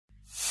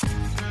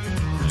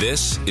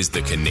This is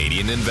The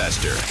Canadian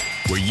Investor,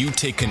 where you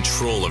take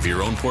control of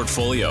your own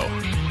portfolio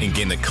and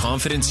gain the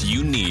confidence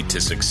you need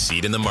to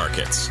succeed in the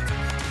markets.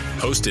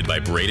 Hosted by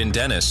Braden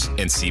Dennis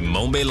and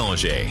Simon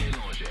Bélanger.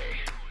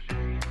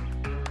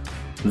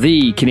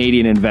 The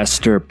Canadian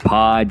Investor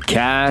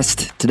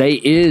Podcast.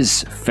 Today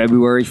is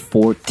February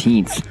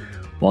 14th.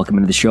 Welcome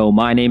to the show.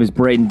 My name is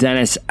Braden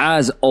Dennis,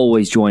 as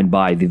always joined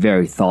by the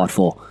very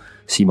thoughtful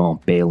Simon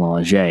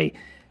Bélanger.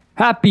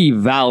 Happy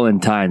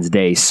Valentine's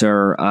Day,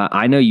 sir.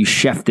 I know you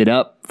chefed it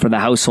up for the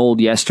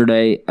household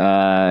yesterday.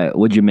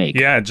 What'd you make?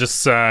 Yeah,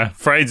 just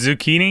fried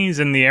zucchinis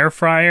in the air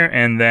fryer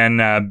and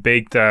then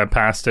baked a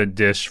pasta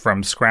dish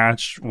from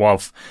scratch.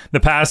 Well, the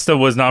pasta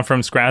was not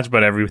from scratch,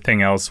 but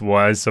everything else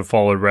was. The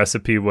followed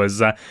recipe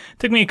was,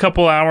 took me a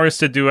couple hours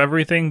to do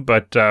everything,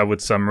 but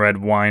with some red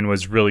wine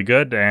was really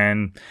good.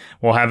 And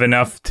we'll have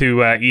enough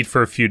to eat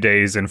for a few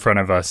days in front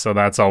of us. So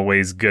that's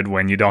always good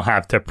when you don't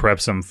have to prep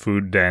some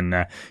food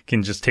and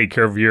can just take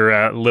care of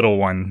your little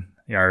one,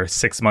 our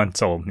 6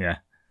 months old. Yeah.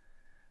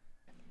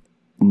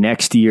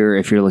 Next year,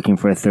 if you're looking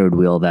for a third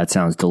wheel, that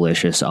sounds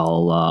delicious.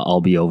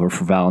 I'll be over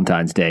for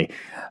Valentine's Day.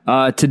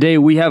 Today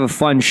we have a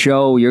fun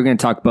show. You're going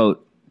to talk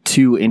about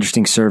two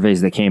interesting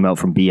surveys that came out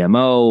from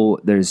BMO.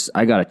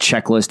 I got a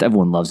checklist.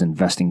 Everyone loves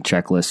investing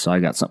checklists, so I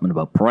got something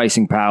about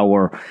pricing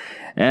power.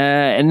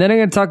 And then I'm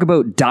going to talk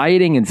about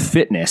dieting and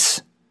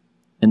fitness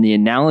and the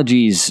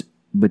analogies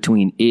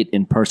between it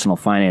and personal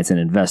finance and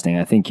investing.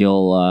 I think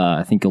you'll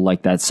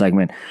like that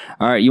segment.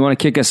 All right, you want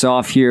to kick us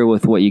off here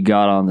with what you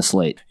got on the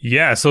slate?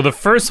 Yeah, so the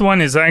first one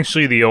is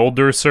actually the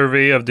older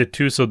survey of the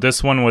two. So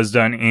this one was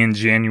done in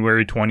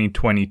January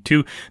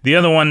 2022. The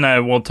other one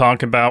that we'll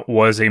talk about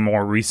was a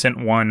more recent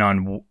one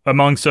on,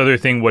 amongst other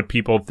things, what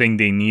people think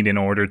they need in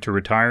order to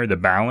retire, the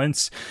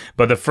balance.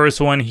 But the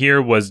first one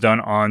here was done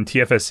on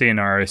TFSA and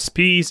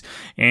RSPs.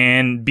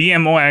 And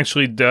BMO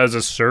actually does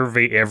a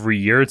survey every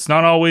year. It's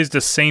not always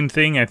the same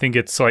thing. I think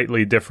it's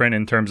slightly different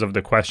in terms of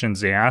the questions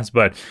they ask,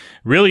 but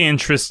really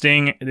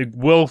interesting.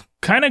 We'll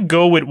kind of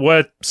go with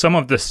what some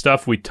of the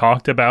stuff we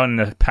talked about in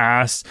the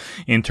past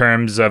in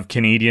terms of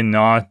Canadians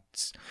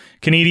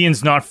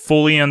not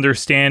fully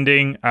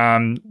understanding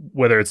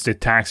whether it's the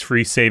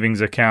tax-free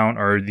savings account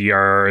or the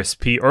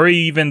RRSP or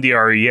even the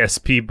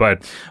RESP,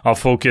 but I'll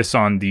focus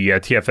on the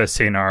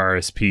TFSA and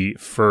RRSP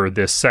for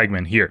this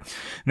segment here.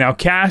 Now,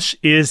 cash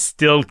is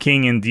still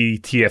king in the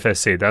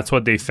TFSA. That's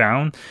what they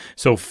found.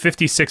 So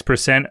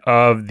 56%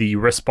 of the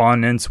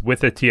respondents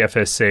with the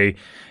TFSA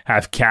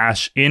have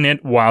cash in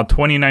it, while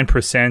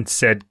 29%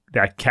 said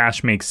that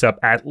cash makes up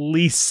at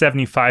least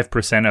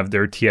 75% of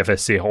their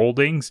TFSA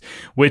holdings,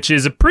 which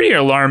is pretty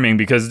alarming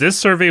because this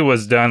survey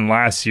was done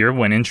last year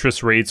when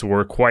interest rates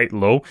were quite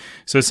low.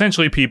 So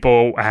essentially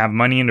people have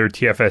money in their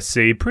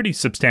TFSA, pretty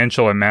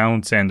substantial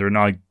amounts, and they're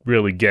not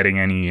really getting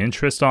any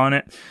interest on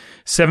it.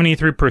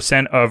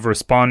 73% of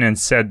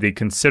respondents said they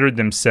considered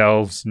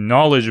themselves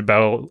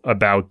knowledgeable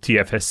about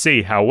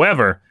TFSA.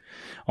 However,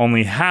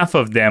 only half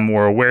of them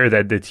were aware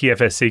that the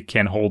TFSA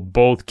can hold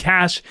both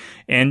cash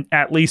and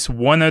at least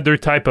one other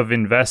type of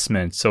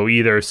investment. So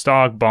either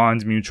stock,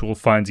 bonds, mutual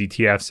funds,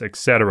 ETFs,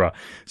 etc.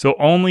 So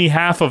only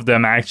half of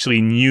them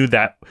actually knew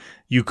that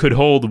you could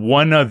hold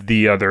one of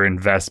the other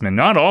investment,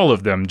 not all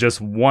of them,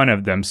 just one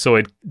of them.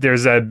 So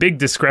there's a big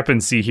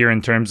discrepancy here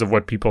in terms of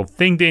what people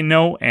think they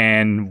know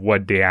and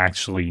what they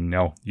actually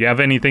know. You have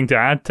anything to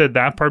add to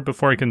that part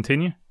before I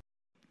continue?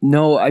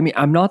 No, I mean,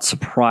 I'm not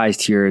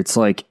surprised here. It's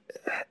like,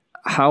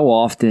 how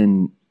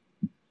often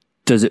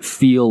does it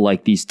feel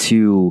like these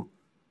two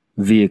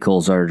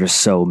vehicles are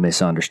just so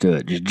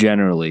misunderstood, just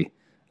generally?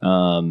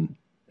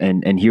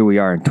 And here we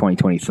are in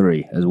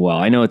 2023 as well.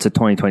 I know it's a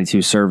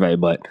 2022 survey,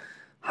 but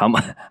how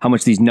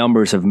much these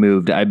numbers have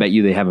moved, I bet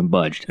you they haven't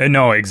budged.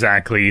 No,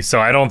 exactly.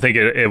 So I don't think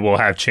it will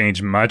have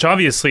changed much.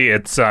 Obviously,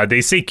 it's they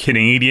say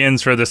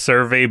Canadians for the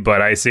survey,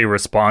 but I say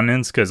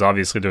respondents because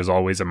obviously there's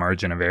always a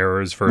margin of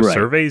errors for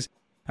surveys.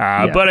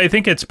 But I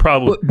think it's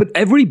probably... But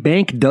every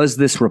bank does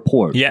this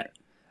report. Yeah.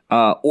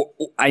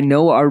 I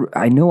know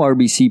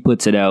RBC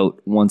puts it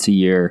out once a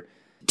year.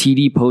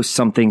 TD posts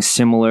something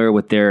similar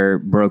with their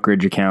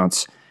brokerage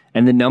accounts.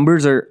 And the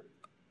numbers are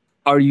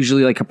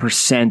usually like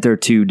 1% or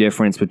 2%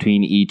 difference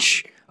between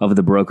each of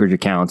the brokerage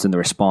accounts and the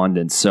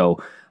respondents.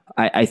 So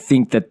I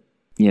think that,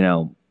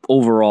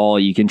 overall,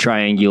 you can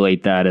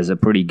triangulate that as a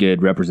pretty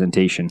good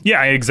representation.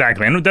 Yeah,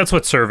 exactly. And that's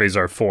what surveys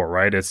are for,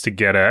 right? It's to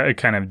get a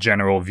kind of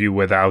general view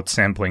without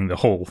sampling the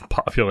whole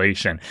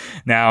population.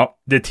 Now,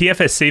 the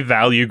TFSA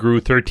value grew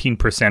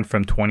 13%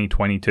 from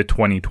 2020 to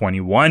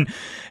 2021.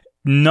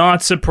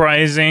 Not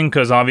surprising,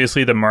 because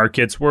obviously the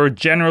markets were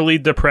generally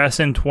depressed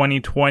in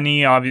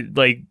 2020.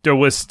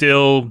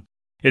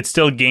 It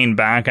still gained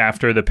back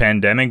after the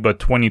pandemic, but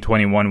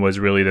 2021 was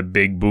really the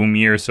big boom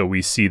year, so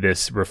we see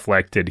this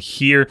reflected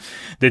here.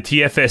 The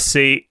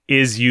TFSA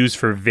is used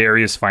for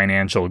various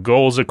financial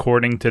goals,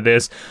 according to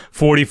this.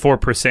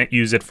 44%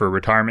 use it for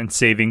retirement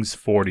savings,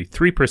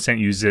 43%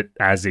 use it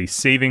as a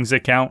savings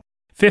account,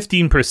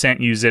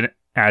 15% use it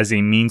as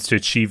a means to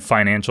achieve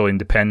financial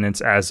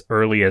independence as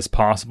early as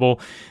possible.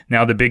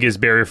 Now, the biggest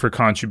barrier for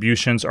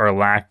contributions are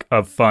lack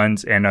of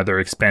funds and other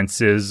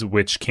expenses,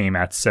 which came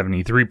at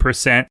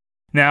 73%.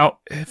 Now,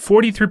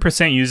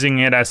 43% using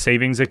it as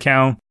savings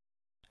account.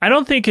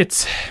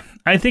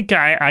 I think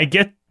I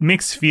get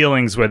mixed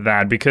feelings with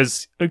that,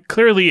 because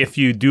clearly if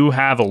you do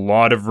have a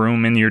lot of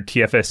room in your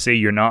TFSA,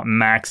 you're not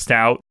maxed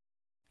out,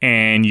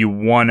 and you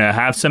want to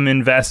have some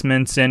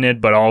investments in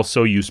it, but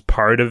also use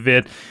part of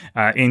it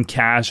in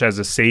cash as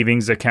a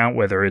savings account,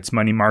 whether it's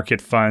money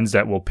market funds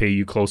that will pay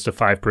you close to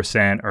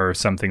 5%, or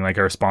something like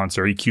our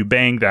sponsor EQ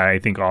Bank that I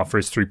think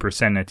offers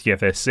 3% at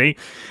TFSA.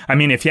 I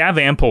mean, if you have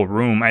ample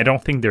room, I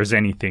don't think there's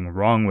anything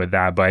wrong with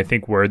that, but I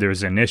think where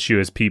there's an issue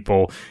is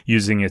people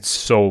using it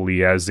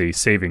solely as a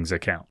savings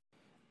account.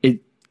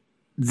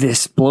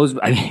 This blows,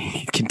 I mean,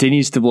 it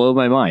continues to blow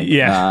my mind.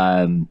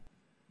 Yeah.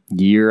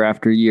 Year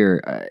after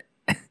year.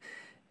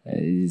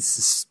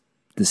 It's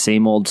the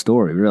same old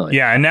story, really.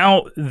 Yeah, and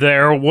now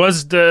there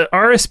was the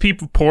RSP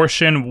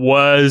proportion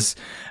was,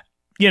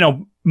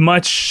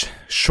 much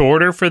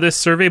shorter for this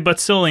survey, but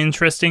still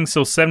interesting.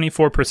 So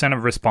 74%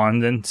 of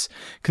respondents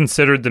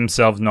considered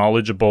themselves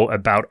knowledgeable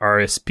about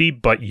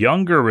RSP, but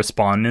younger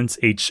respondents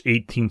aged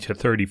 18 to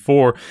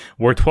 34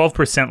 were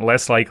 12%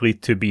 less likely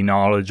to be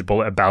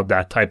knowledgeable about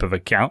that type of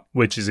account,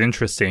 which is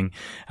interesting.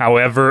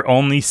 However,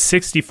 only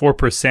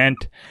 64%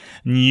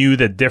 knew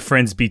the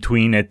difference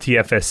between a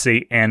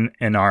TFSA and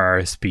an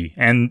RRSP.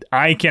 And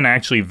I can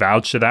actually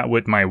vouch to that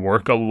with my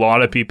work. A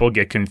lot of people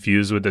get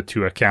confused with the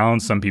two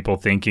accounts. Some people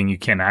thinking you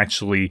can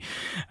actually,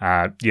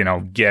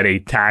 get a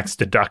tax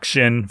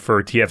deduction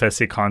for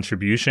TFSA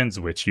contributions,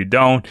 which you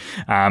don't.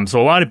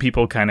 So a lot of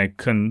people kind of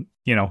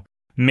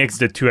mix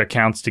the two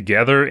accounts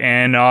together.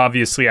 And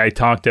obviously I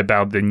talked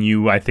about the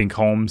new,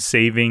 home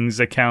savings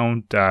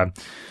account.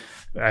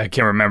 I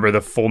can't remember the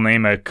full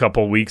name a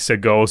couple weeks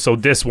ago. So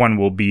this one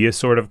will be a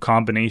sort of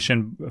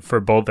combination for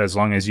both, as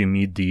long as you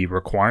meet the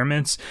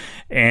requirements.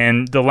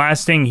 And the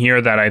last thing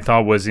here that I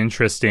thought was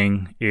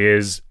interesting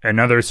is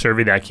another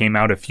survey that came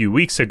out a few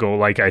weeks ago,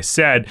 like I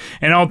said,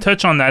 and I'll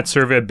touch on that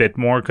survey a bit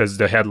more because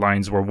the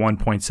headlines were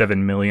 $1.7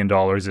 million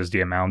is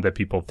the amount that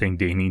people think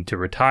they need to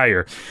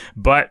retire.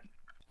 But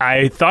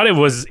I thought it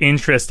was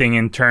interesting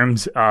in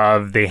terms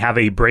of they have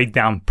a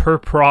breakdown per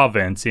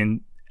province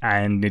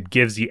and it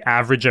gives the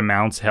average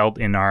amounts held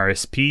in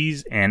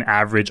RSPs and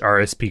average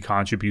RSP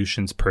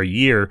contributions per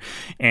year.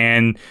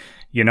 And,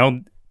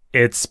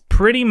 it's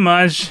pretty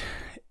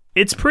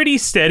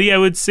steady, I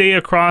would say,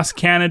 across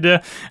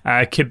Canada.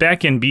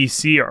 Quebec and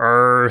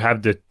BC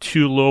have the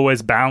two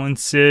lowest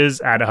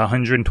balances at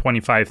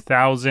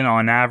 $125,000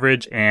 on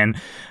average, and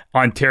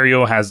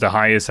Ontario has the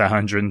highest,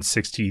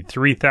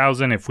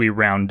 $163,000 if we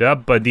round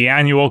up. But the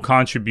annual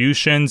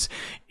contributions,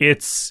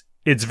 it's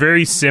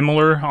very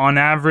similar on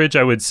average.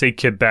 I would say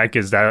Quebec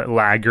is that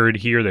laggard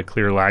here, the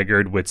clear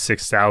laggard with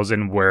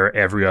 $6,000, where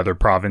every other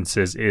province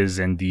is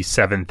in the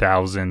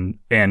 $7,000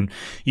 and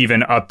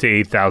even up to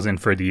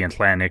 $8,000 for the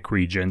Atlantic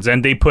regions.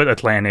 And they put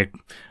Atlantic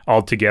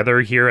all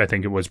together here. I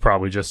think it was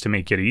probably just to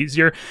make it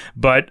easier.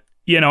 But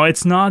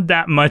it's not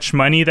that much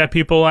money that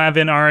people have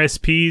in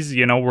RSPs.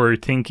 We're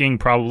thinking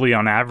probably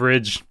on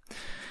average,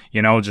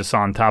 just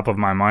on top of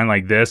my mind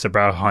like this,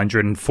 about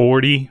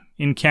 140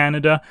 in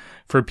Canada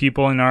for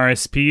people in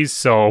RSPs.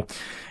 So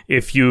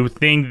if you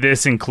think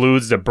this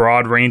includes the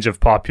broad range of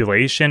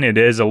population, it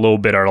is a little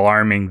bit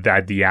alarming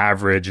that the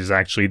average is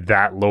actually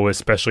that low,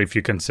 especially if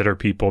you consider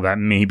people that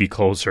may be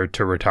closer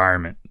to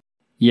retirement.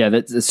 Yeah,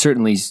 that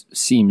certainly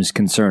seems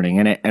concerning.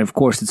 And of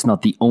course, it's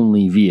not the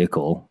only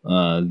vehicle,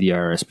 the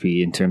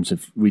RSP, in terms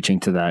of reaching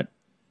to that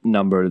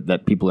number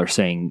that people are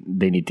saying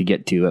they need to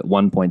get to at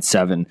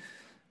 1.7.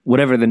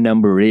 Whatever the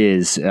number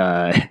is,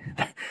 the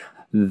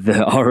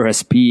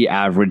RSP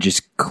average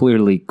is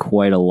clearly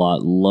quite a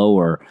lot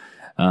lower.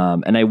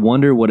 And I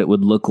wonder what it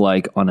would look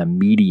like on a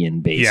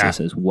median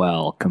basis as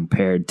well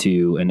compared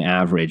to an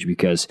average,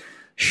 because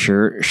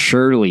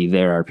surely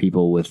there are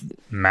people with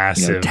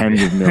massive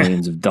tens of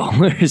millions of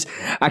dollars.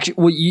 Actually,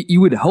 well, you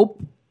would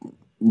hope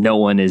no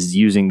one is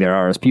using their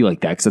RSP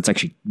like that, because that's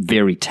actually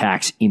very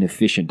tax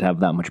inefficient to have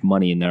that much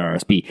money in their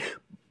RSP.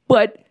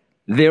 But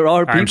there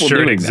are people I'm sure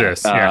doing it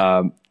exists.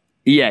 That.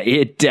 Yeah,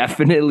 it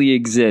definitely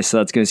exists. So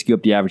that's going to skew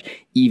up the average,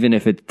 even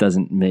if it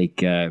doesn't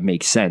make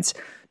sense.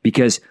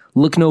 Because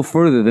look no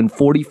further than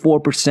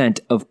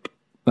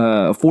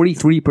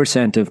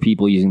 43% of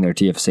people using their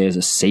TFSA as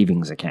a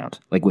savings account,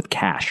 like with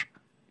cash.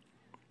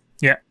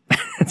 Yeah,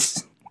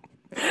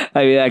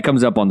 that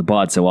comes up on the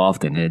pod so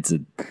often. It's a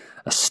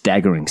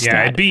staggering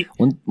stat. Yeah,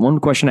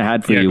 one question I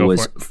had for you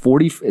was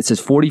 40. It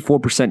says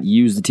 44%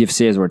 use the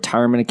TFSA as a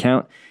retirement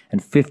account,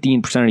 and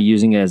 15% are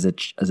using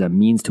it as a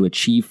means to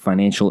achieve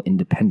financial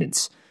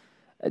independence.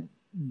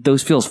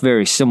 Those feels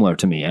very similar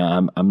to me.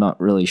 I'm not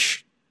really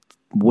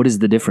what is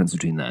the difference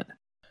between that?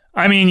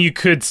 I mean, you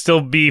could still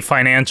be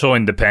financial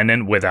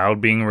independent without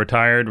being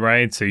retired,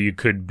 right? So you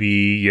could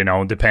be,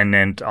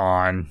 dependent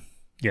on,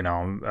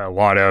 a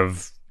lot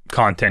of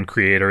content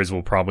creators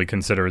will probably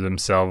consider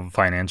themselves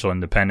financial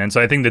independent.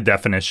 So I think the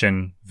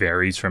definition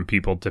varies from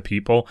people to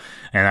people.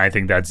 And I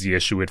think that's the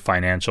issue with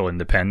financial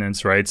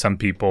independence, right? Some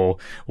people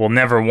will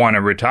never want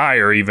to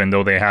retire even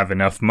though they have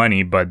enough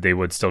money, but they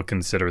would still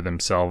consider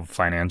themselves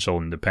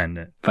financially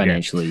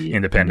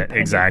independent.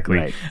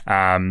 Exactly.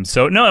 Right.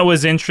 So no, it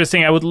was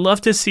interesting. I would love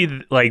to see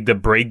like the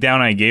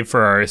breakdown I gave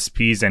for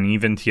RSPs and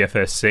even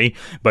TFSA,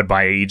 but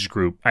by age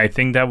group. I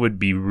think that would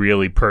be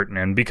really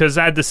pertinent, because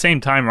at the same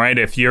time, right,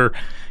 if you're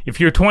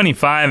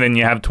 25 and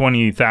you have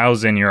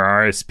 20,000 your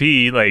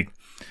RSP, like,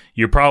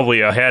 you're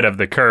probably ahead of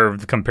the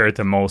curve compared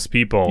to most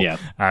people.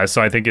 Yeah.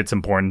 So I think it's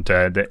important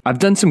that I've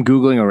done some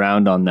Googling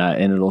around on that,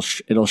 and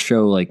it'll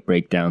show like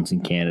breakdowns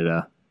in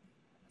Canada.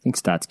 I think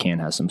StatsCan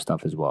has some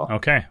stuff as well.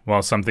 Okay.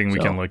 Well, something we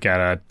can look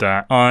at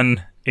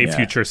on a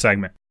future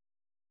segment.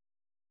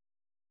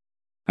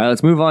 All right,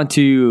 let's move on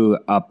to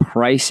a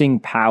pricing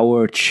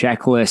power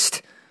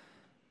checklist.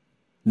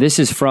 This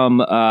is from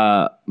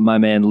my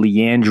man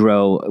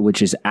Leandro,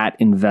 which is at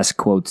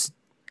InvestQuotes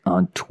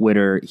on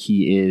Twitter.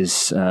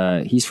 He's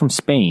from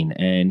Spain,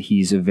 and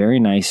he's a very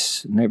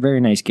nice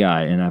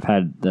guy. And I've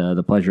had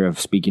the pleasure of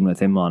speaking with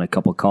him on a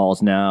couple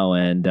calls now,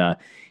 and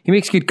he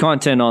makes good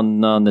content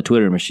on the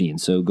Twitter machine.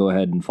 So go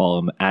ahead and follow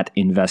him at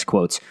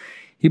InvestQuotes.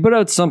 He put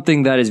out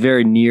something that is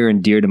very near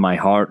and dear to my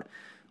heart,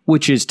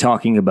 which is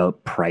talking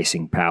about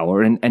pricing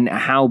power and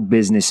how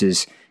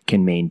businesses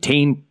can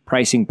maintain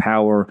pricing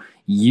power,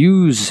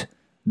 use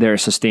their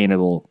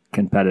sustainable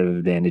competitive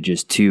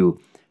advantages to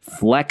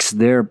flex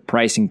their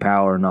pricing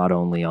power not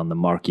only on the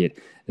market,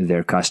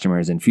 their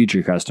customers and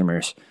future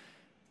customers.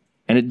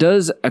 And it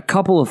does a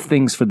couple of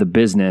things for the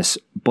business,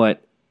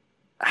 but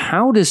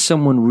how does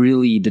someone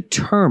really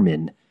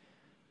determine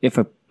if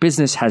a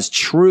business has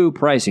true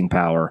pricing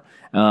power,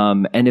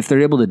 and if they're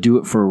able to do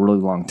it for a really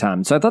long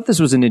time? So I thought this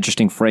was an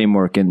interesting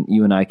framework, and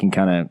you and I can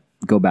kind of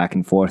go back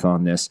and forth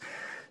on this.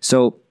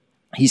 So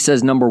he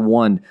says, number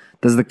one,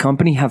 does the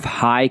company have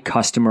high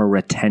customer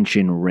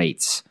retention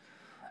rates?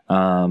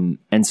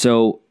 And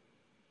so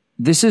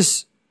this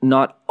is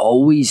not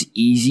always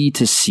easy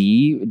to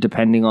see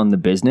depending on the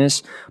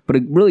business, but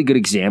a really good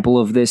example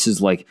of this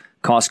is like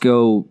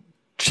Costco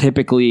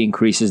typically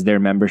increases their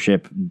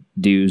membership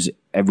dues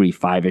every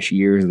 5-ish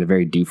years. They're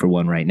very due for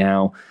one right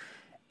now.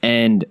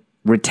 And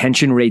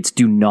retention rates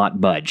do not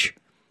budge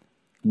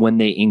when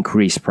they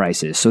increase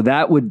prices. So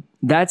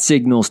that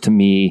signals to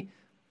me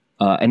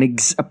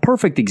a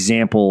perfect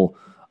example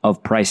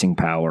of pricing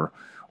power.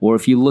 Or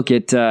if you look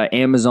at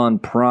Amazon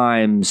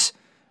Prime's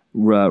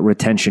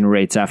retention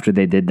rates after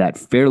they did that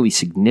fairly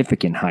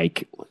significant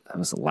hike, that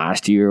was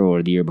last year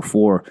or the year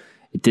before,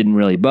 it didn't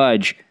really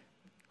budge.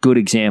 Good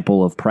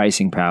example of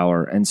pricing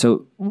power. And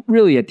so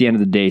really at the end of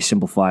the day,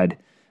 simplified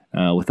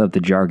without the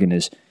jargon,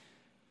 is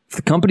if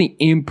the company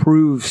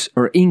improves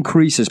or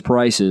increases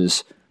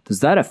prices, does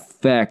that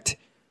affect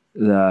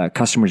the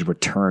customers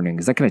returning?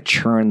 Is that going to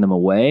churn them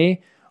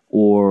away,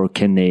 or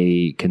can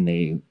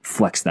they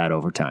flex that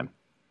over time?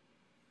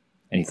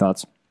 Any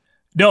thoughts?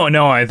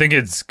 No, I think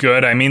it's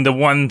good. I mean, the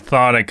one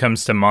thought that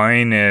comes to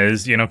mind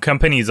is,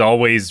 companies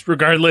always,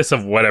 regardless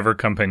of whatever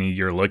company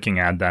you're looking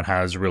at that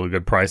has really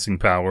good pricing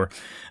power,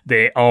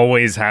 they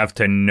always have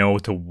to know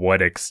to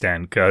what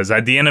extent. Because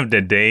at the end of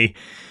the day,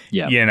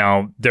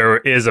 there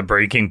is a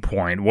breaking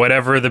point.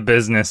 Whatever the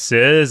business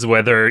is,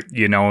 whether,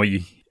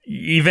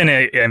 even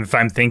if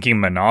I'm thinking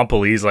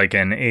monopolies like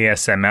an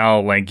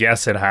ASML, like,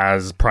 yes, it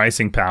has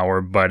pricing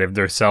power, but if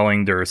they're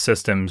selling their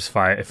systems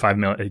 $5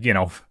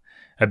 million,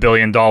 $1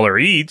 billion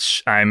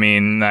each, I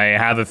mean, I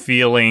have a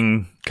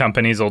feeling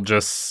companies will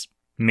just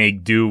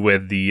make do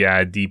with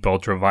the deep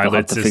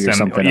ultraviolet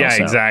system. Yeah,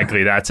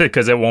 exactly. That's it,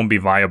 because it won't be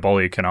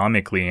viable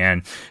economically.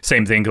 And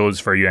same thing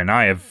goes for you and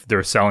I. If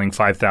they're selling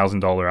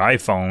 $5,000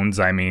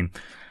 iPhones, I mean,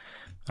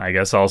 I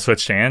guess I'll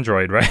switch to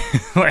Android, right?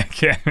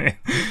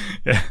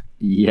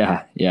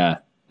 Yeah.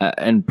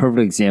 And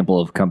perfect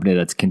example of a company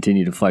that's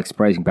continued to flex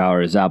pricing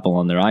power is Apple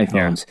on their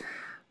iPhones,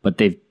 but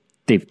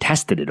they've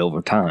tested it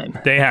over time.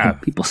 They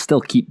have. People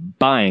still keep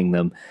buying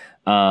them.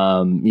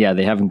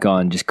 They haven't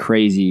gone just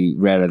crazy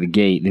right out of the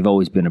gate. They've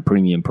always been a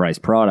premium price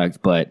product,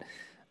 but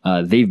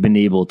they've been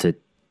able to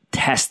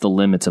test the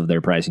limits of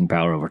their pricing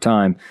power over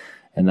time.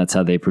 And that's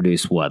how they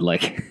produce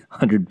like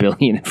 100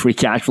 billion in free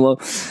cash flow.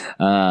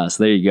 So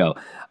there you go.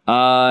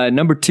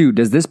 Number two,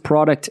 does this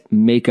product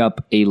make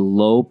up a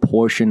low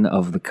portion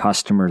of the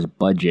customer's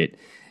budget?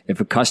 If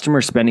a customer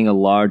is spending a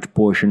large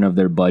portion of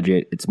their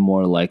budget, it's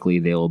more likely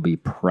they will be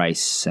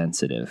price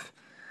sensitive.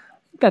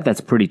 I think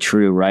that's pretty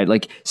true, right?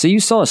 Like, say you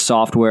sell a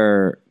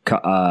software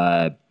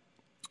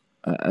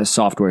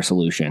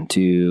solution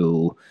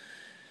to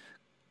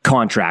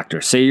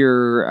contractors. Say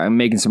I'm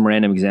making some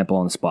random example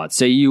on the spot.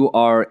 Say you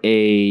are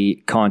a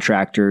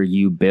contractor,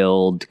 you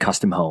build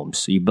custom homes.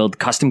 So you build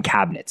custom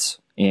cabinets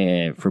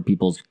for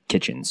people's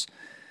kitchens.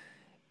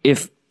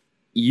 If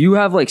you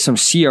have like some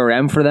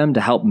CRM for them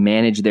to help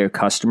manage their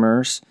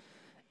customers,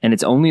 and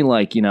it's only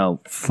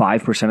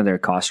 5% of their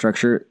cost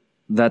structure,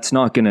 that's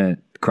not going to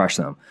crush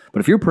them.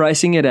 But if you're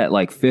pricing it at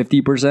like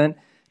 50%,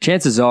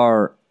 chances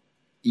are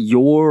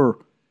your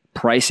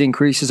price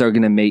increases are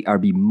going to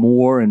be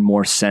more and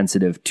more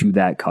sensitive to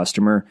that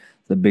customer,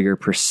 the bigger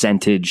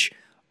percentage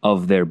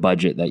of their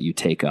budget that you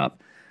take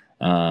up.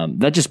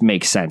 That just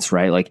makes sense,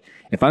 right? Like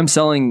if I'm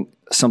selling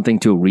something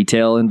to a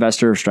retail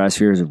investor,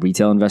 Stratosphere is a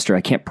retail investor,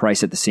 I can't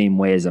price it the same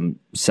way as I'm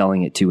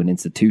selling it to an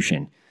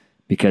institution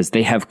because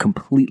they have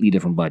completely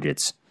different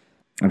budgets.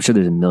 I'm sure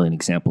there's a million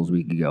examples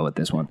we could go with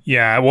this one.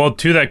 Yeah, well,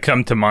 two that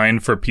come to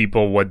mind for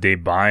people, what they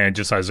buy, and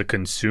just as a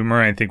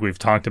consumer, I think we've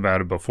talked about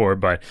it before,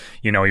 but,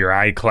 you know, your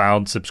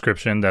iCloud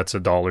subscription, that's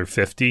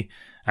 $1.50.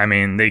 I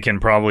mean, they can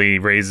probably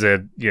raise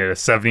it,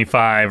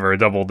 $75 or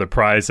double the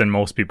price, and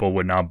most people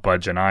would not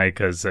budge an eye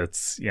because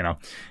it's,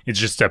 it's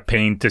just a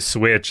pain to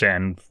switch.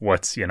 And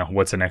what's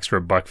an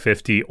extra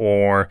 $1.50,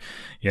 or,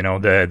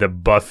 the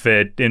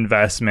Buffett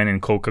investment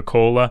in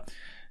Coca-Cola.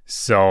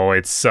 So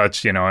it's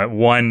such,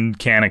 one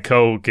can of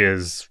Coke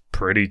is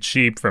pretty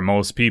cheap for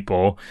most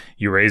people.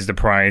 You raise the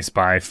price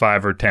by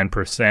 5 or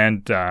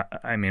 10%.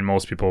 I mean,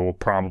 most people will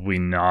probably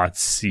not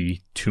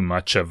see too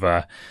much of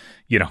a,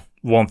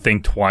 won't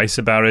think twice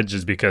about it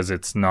just because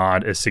it's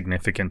not a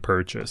significant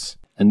purchase.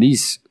 And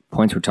these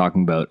points we're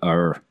talking about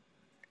are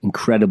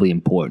incredibly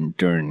important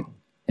during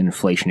an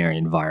inflationary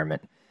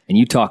environment. And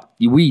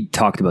we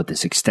talked about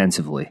this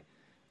extensively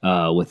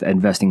with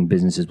investing in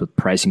businesses with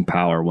pricing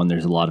power when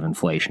there's a lot of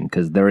inflation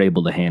because they're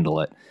able to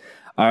handle it.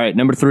 All right,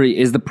 number 3,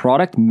 is the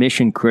product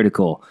mission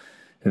critical?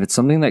 If it's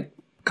something that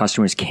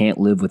customers can't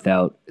live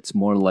without, it's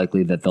more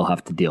likely that they'll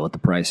have to deal with the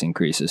price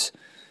increases.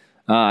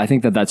 I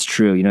think that's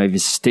true. If you have a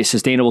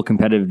sustainable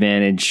competitive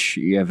advantage,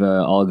 you have an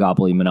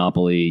oligopoly,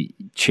 monopoly,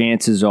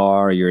 chances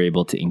are you're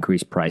able to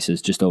increase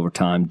prices just over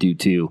time due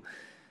to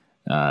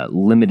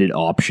limited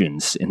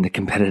options in the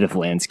competitive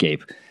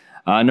landscape.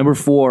 Number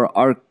 4,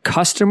 are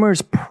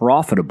customers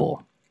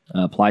profitable?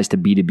 Applies to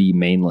B2B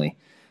mainly.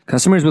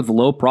 Customers with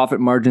low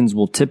profit margins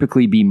will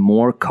typically be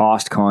more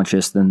cost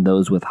conscious than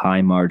those with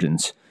high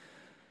margins.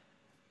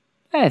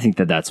 I think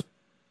that's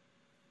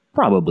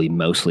probably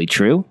mostly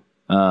true.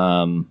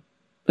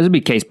 This would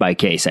be case by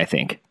case, I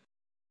think.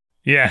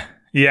 Yeah.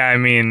 I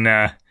mean,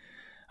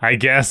 I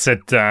guess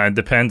it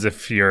depends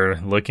if you're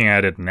looking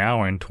at it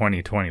now in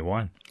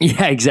 2021.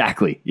 Yeah,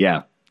 exactly.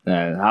 Yeah.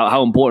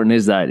 How important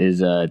is that? Is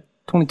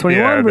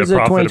 2021 versus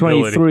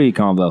 2023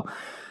 combo?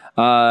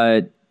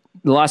 The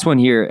last one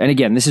here, and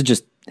again, this is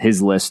just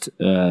his list.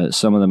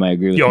 Some of them I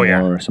agree with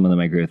more, some of them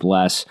I agree with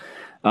less.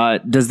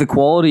 Does the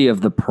quality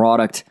of the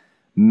product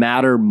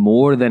matter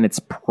more than its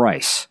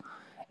price?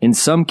 In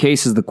some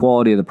cases, the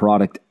quality of the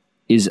product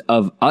is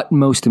of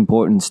utmost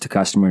importance to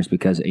customers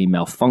because a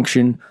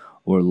malfunction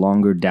or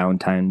longer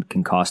downtime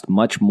can cost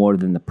much more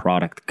than the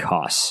product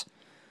costs.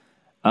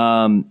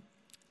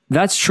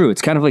 That's true.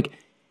 It's kind of like,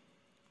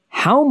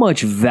 how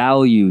much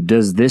value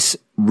does this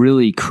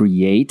really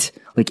create?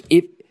 Like,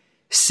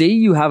 say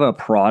you have a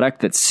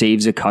product that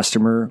saves a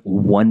customer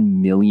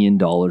 $1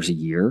 million a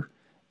year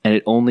and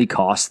it only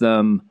costs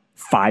them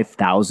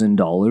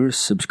 $5,000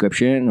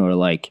 subscription, or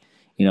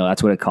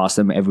that's what it costs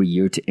them every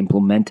year to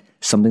implement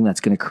something that's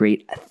going to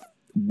create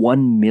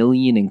 $1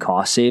 million in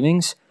cost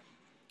savings.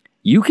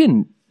 You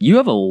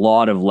have a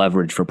lot of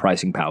leverage for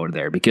pricing power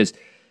there because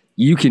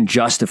you can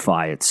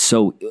justify it.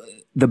 So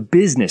the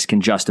business can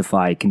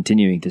justify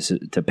continuing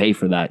to pay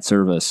for that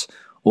service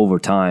over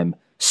time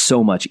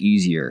so much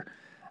easier.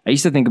 I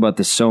used to think about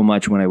this so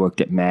much when I worked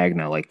at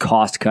Magna. Like,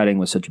 cost cutting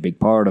was such a big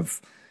part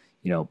of,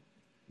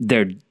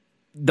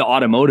 the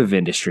automotive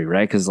industry,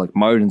 right? Because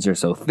margins are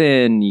so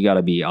thin, you got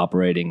to be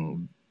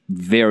operating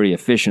very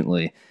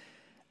efficiently.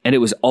 And it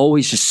was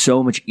always just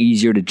so much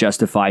easier to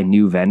justify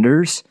new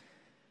vendors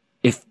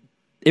if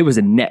it was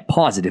a net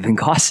positive in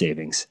cost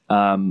savings,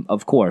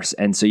 of course.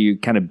 And so you're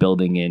kind of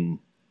building in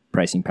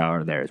pricing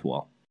power there as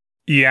well.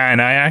 Yeah,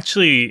 and I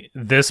actually,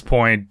 this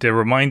point, it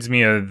reminds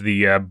me of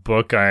the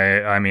book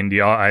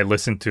I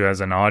listened to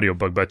as an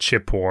audiobook, but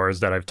Chip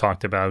Wars, that I've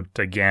talked about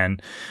again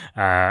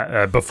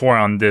before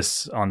on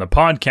the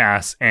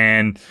podcast.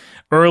 And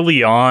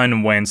early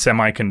on, when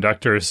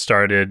semiconductors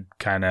started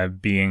kind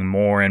of being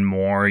more and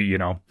more,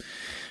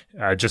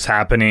 just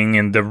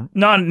happening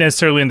not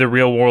necessarily in the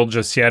real world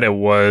just yet. It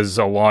was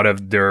a lot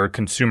of their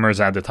consumers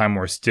at the time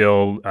were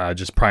still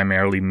just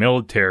primarily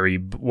military.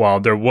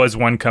 While there was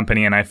one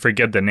company, and I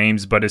forget the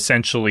names, but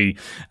essentially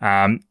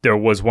there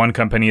was one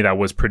company that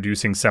was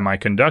producing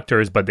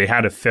semiconductors, but they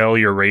had a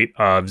failure rate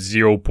of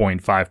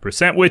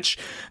 0.5%, which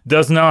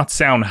does not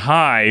sound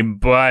high,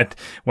 but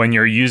when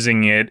you're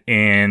using it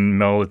in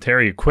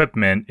military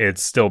equipment,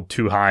 it's still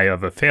too high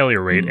of a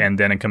failure rate. And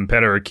then a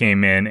competitor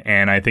came in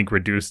and I think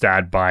reduced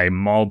that by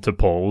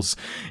multiples,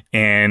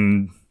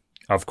 and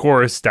of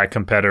course that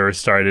competitor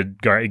started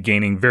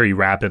gaining very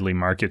rapidly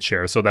market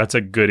share. So that's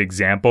a good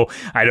example.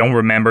 I don't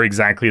remember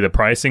exactly the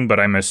pricing, but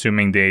I'm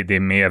assuming they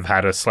may have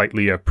had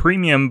a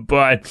premium.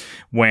 But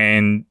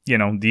when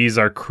these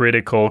are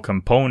critical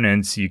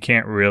components, you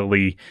can't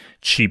really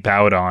cheap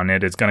out on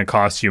it. It's going to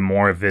cost you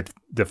more if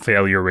the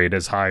failure rate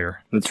is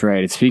higher. That's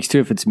right. It speaks to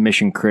if it's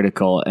mission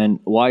critical.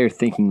 And while you're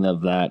thinking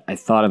of that, I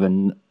thought of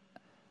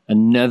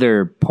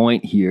another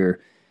point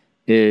here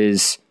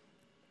is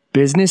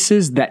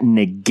businesses that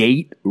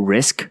negate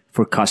risk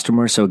for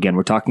customers. So again,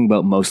 we're talking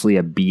about mostly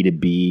a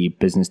B2B,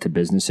 business to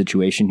business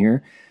situation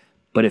here.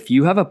 But if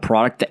you have a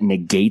product that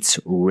negates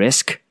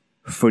risk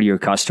for your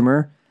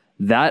customer,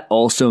 that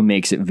also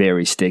makes it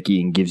very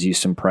sticky and gives you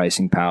some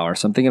pricing power.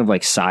 So I'm thinking of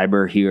like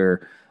cyber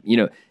here,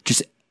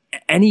 just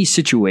any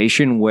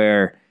situation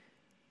where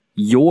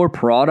your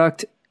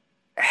product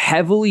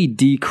heavily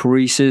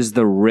decreases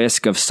the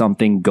risk of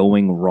something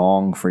going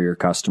wrong for your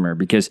customer,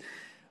 because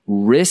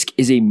risk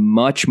is a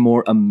much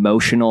more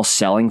emotional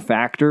selling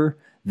factor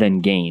than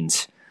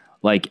gains.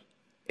 Like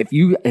if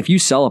you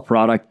sell a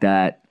product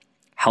that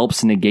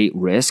helps negate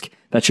risk,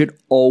 that should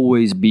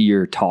always be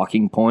your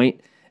talking point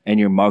and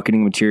your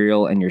marketing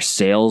material and your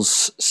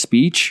sales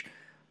speech,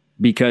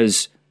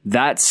 because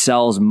that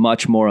sells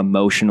much more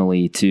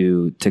emotionally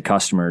to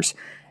customers.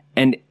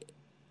 And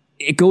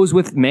it goes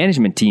with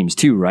management teams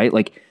too, right?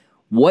 Like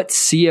what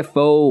CFO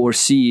or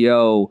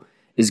CEO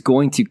is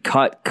going to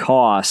cut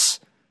costs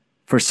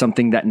for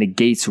something that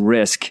negates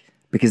risk,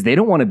 because they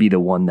don't want to be the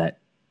one that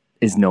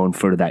is known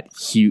for that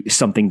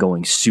something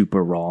going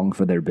super wrong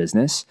for their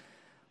business.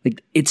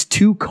 Like it's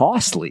too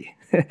costly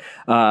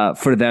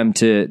for them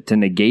to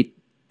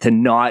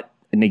not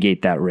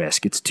negate that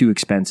risk. It's too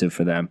expensive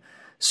for them.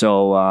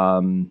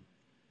 So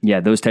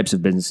those types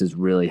of businesses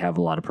really have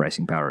a lot of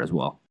pricing power as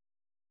well.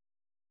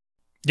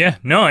 Yeah,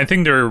 no, I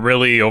think they're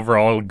really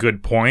overall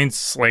good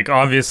points. Like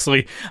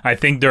obviously, I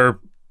think they're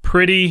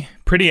pretty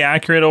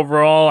accurate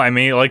overall. I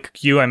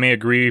may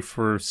agree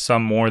for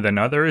some more than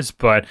others,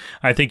 but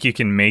I think you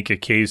can make a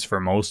case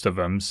for most of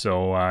them.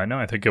 So no,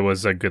 I think it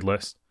was a good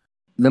list.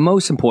 The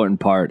most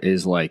important part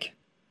is like,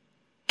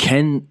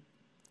 can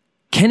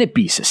it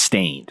be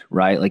sustained,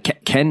 right?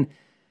 Like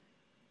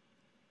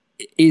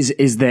this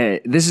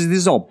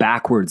is all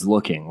backwards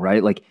looking,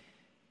 right? Like,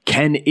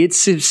 can its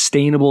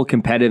sustainable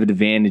competitive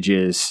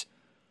advantages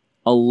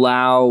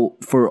allow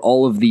for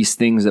all of these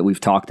things that we've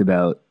talked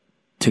about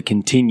to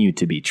continue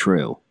to be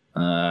true?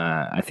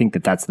 I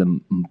think that's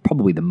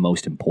probably the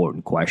most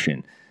important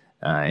question,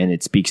 and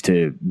it speaks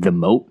to the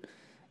moat,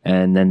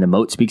 and then the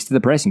moat speaks to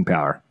the pricing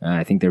power.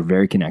 I think they're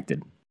very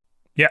connected.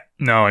 Yeah,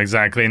 no,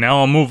 exactly. Now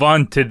I'll move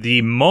on to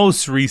the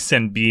most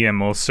recent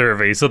BMO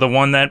survey. So the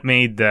one that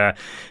made the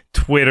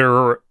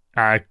Twitter,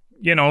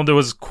 there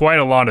was quite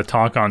a lot of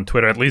talk on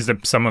Twitter, at least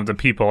some of the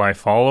people I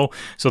follow.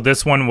 So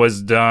this one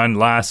was done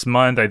last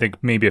month, I think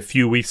maybe a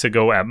few weeks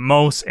ago at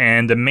most.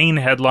 And the main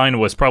headline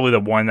was probably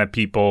the one that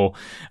people,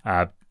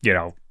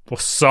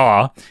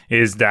 saw,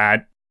 is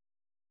that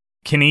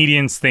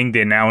Canadians think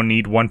they now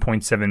need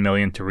 1.7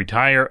 million to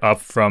retire, up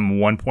from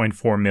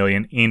 1.4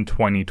 million in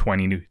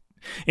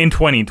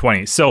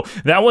 2020. So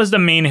that was the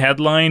main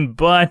headline.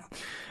 But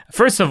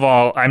first of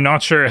all, I'm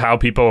not sure how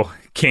people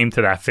came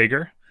to that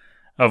figure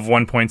of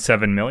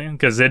 1.7 million,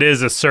 because it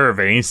is a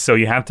survey, so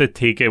you have to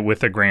take it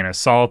with a grain of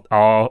salt.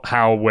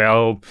 How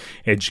well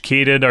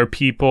educated are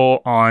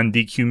people on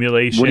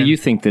decumulation? What do you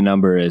think the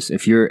number is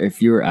if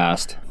you're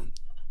asked?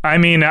 I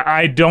mean,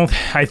 I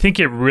think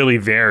it really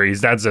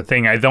varies. That's the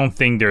thing. I don't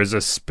think there's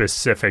a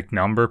specific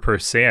number per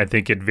se. I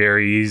think it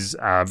varies.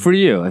 For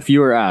you, if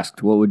you were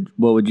asked, what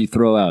would you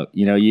throw out?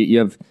 You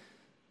have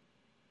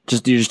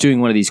you're just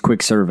doing one of these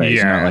quick surveys.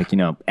 Yeah. You're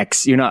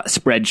not you're not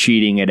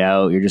spreadsheeting it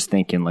out. You're just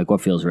thinking like,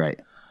 what feels right?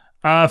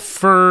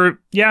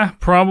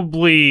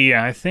 Probably.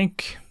 I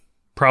think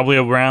probably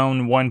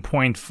around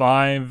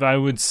 1.5, I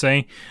would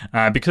say,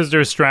 because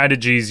there's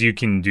strategies you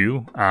can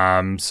do.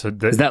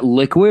 Is that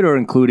liquid or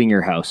including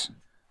your house?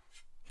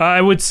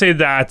 I would say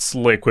that's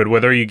liquid.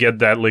 Whether you get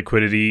that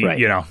liquidity,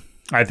 right.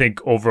 I think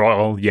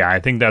overall, I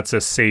think that's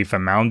a safe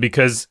amount,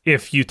 because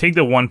if you take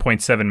the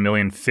 1.7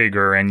 million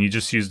figure and you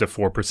just use the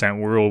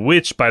 4% rule,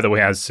 which, by the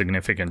way, has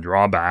significant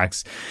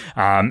drawbacks,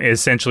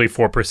 essentially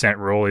 4%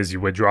 rule is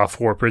you withdraw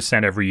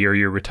 4% every year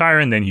you retire,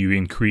 and then you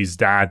increase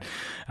that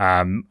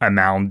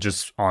amount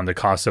just on the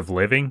cost of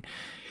living.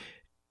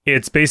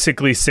 It's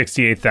basically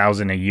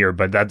 $68,000 a year,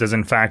 but that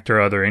doesn't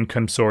factor other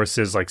income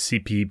sources like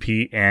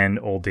CPP and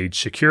old age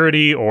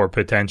security, or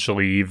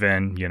potentially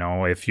even,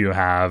 if you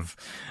have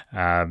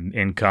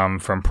income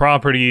from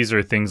properties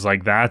or things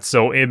like that.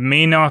 So it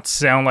may not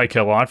sound like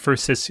a lot for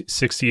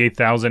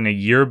 $68,000 a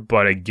year,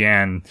 but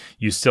again,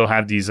 you still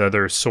have these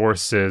other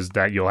sources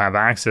that you'll have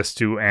access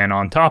to, and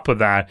on top of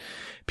that,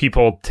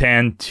 people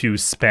tend to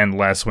spend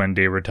less when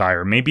they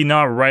retire. Maybe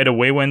not right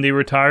away when they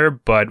retire,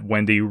 but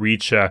when they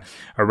reach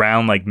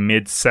around like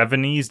mid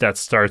 70s, that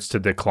starts to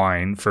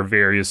decline for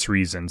various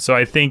reasons. So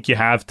I think you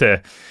have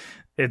to.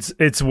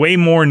 It's way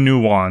more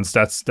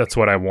nuanced. That's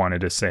what I wanted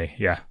to say.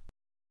 Yeah.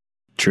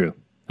 True.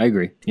 I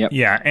agree. Yep.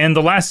 Yeah. And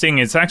the last thing,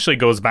 it actually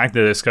goes back to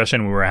the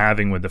discussion we were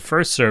having with the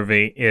first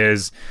survey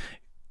is,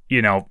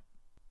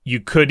 you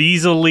could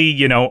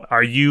easily,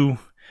 are you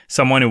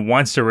someone who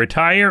wants to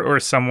retire or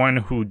someone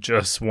who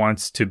just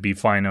wants to be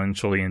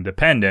financially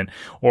independent?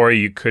 Or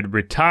you could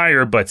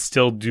retire but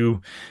still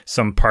do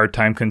some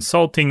part-time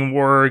consulting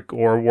work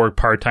or work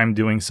part-time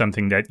doing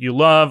something that you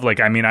love. Like,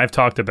 I mean, I've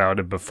talked about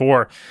it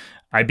before.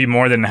 I'd be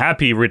more than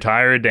happy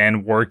retired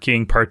and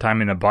working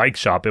part-time in a bike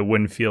shop. It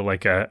wouldn't feel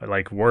like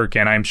work.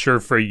 And I'm sure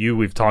for you,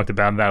 we've talked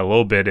about that a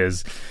little bit,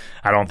 is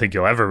I don't think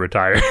you'll ever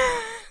retire.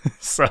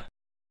 So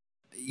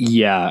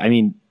yeah, I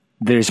mean,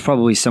 there's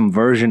probably some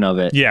version of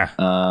it. Yeah.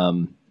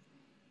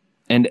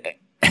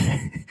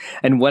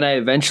 And when I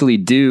eventually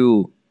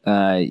do,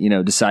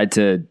 decide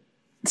to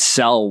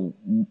sell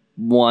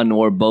one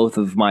or both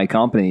of my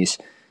companies,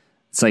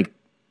 it's like,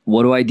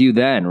 what do I do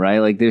then, right?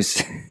 Like,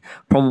 there's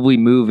probably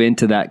move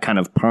into that kind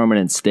of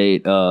permanent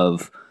state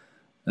of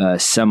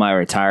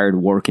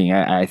semi-retired working.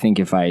 I think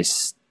I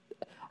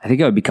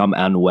would become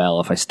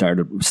unwell if I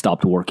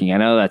stopped working. I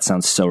know that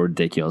sounds so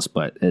ridiculous,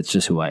 but it's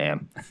just who I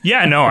am.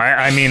 Yeah, no,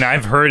 I mean,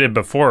 I've heard it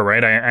before,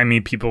 right? I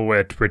meet people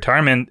with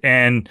retirement,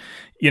 and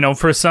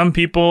for some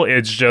people,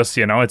 it's just,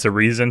 it's a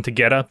reason to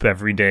get up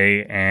every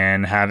day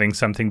and having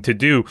something to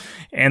do.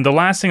 And the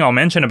last thing I'll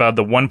mention about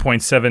the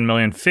 1.7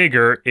 million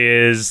figure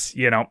is,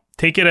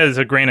 take it as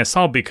a grain of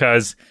salt,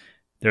 because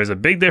there's a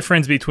big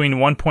difference between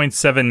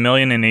 1.7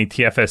 million in a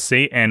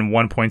TFSA and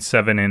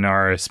 1.7 in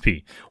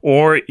RSP.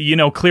 Or,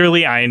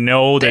 clearly I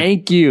know that...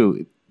 Thank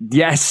you.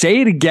 Yeah,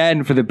 say it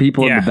again for the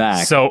people in the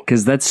back,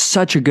 because that's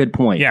such a good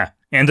point. Yeah.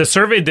 And the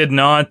survey did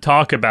not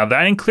talk about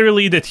that. And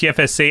clearly the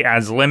TFSA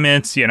has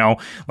limits,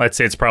 let's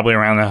say it's probably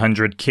around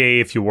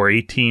 100K if you were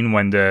 18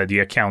 when the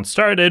account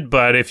started.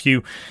 But if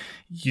you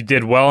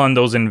did well on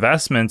those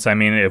investments, I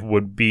mean, it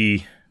would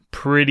be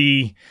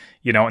pretty,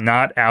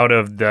 not out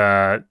of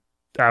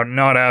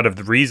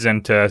the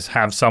reason to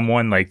have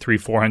someone like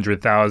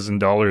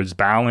 $300,000-$400,000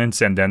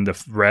 balance, and then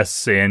the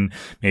rest in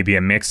maybe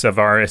a mix of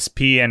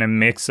RSP and a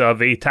mix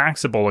of a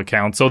taxable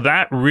account. So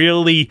that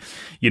really,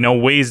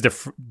 weighs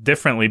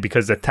differently,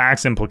 because the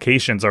tax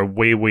implications are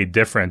way, way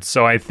different.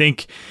 So I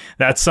think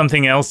that's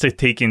something else to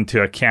take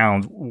into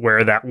account,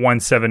 where that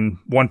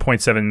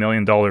 $1.7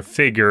 million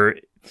figure,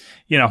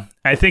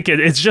 I think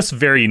it's just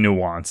very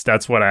nuanced.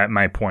 That's what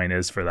my point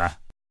is for that.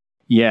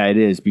 Yeah, it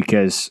is,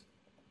 because,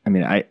 I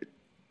mean, I'd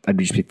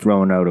just be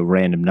throwing out a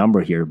random number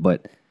here,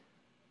 but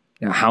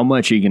how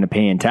much are you going to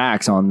pay in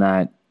tax on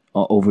that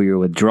over your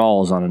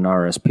withdrawals on an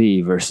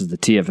RSP versus the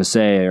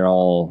TFSA are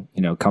all,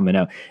 coming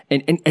out?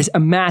 And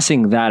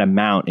amassing that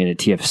amount in a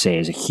TFSA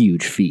is a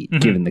huge feat,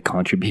 given the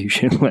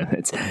contribution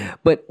limits.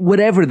 But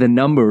whatever the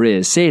number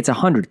is, say it's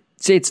 100,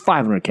 say it's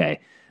 500K.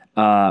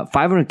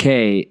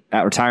 500K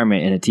at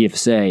retirement in a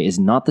TFSA is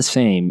not the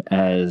same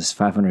as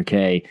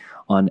 500K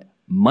on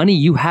money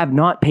you have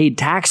not paid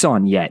tax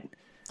on yet.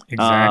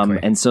 Exactly.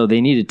 And so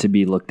they needed to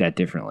be looked at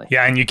differently.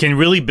 Yeah, and you can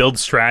really build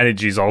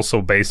strategies also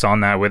based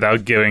on that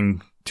without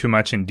going too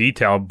much in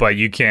detail, but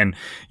you can,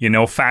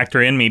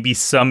 factor in maybe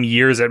some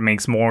years it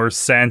makes more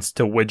sense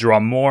to withdraw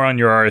more on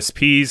your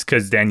RSPs,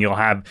 because then you'll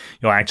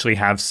actually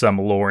have some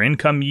lower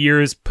income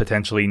years,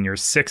 potentially in your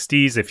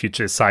 60s, if you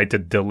decide to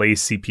delay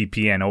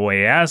CPP and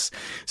OAS.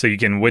 So you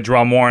can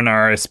withdraw more on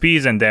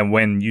RSPs, and then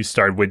when you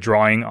start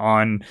withdrawing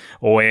on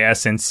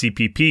OAS and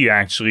CPP, you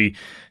actually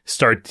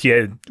start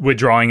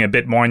withdrawing a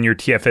bit more in your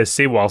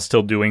TFSA while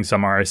still doing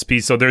some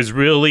RSP. So there's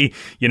really,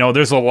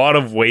 there's a lot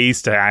of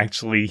ways to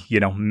actually,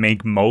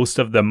 make most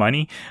of the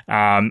money.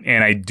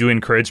 And I do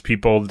encourage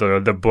people,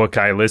 the book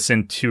I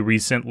listened to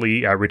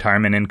recently,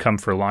 Retirement Income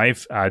for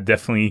Life,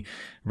 definitely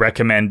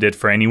recommend it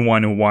for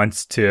anyone who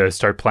wants to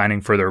start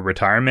planning for their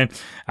retirement.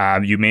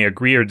 You may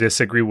agree or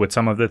disagree with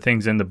some of the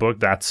things in the book.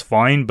 That's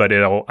fine, but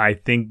it'll, I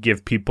think,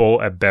 give people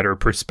a better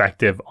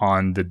perspective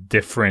on the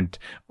different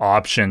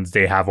options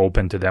they have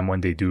open to them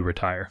when they do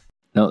retire.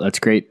 No, that's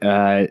great.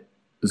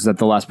 Is that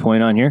the last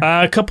point on here?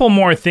 A couple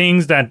more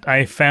things that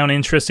I found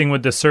interesting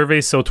with the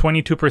survey. So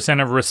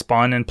 22% of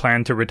respondents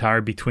plan to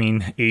retire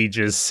between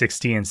ages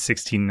 60 and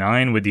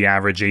 69, with the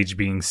average age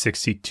being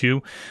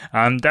 62.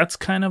 That's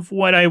kind of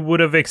what I would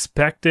have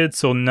expected.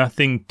 So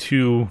nothing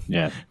too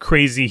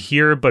crazy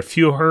here, but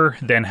fewer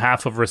than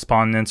half of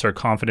respondents are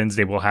confident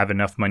they will have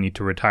enough money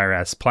to retire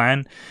as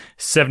planned.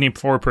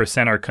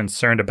 74% are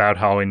concerned about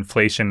how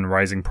inflation and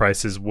rising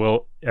prices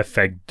will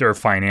affect their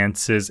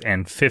finances,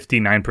 and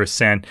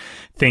 59%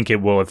 think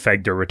it will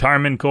affect their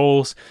retirement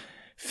goals.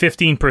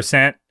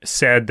 15%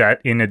 said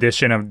that in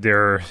addition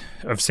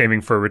of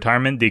saving for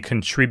retirement, they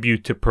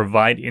contribute to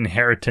provide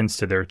inheritance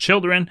to their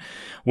children,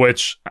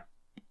 which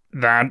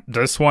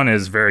this one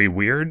is very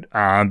weird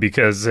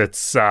because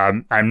it's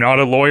I'm not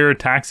a lawyer,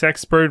 tax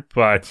expert,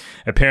 but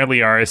apparently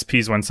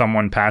RSPs when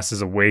someone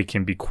passes away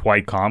can be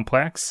quite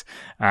complex.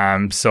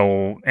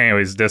 So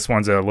anyways, this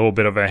one's a little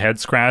bit of a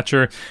head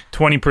scratcher.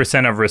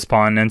 20% of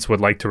respondents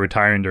would like to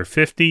retire in their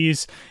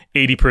 50s.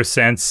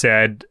 80%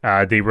 said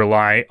they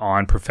rely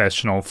on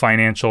professional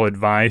financial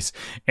advice.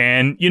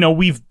 And,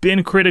 we've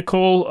been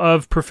critical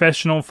of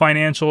professional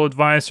financial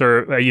advice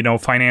or,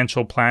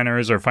 financial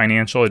planners or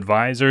financial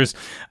advisors.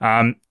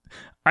 I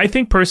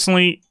think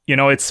personally,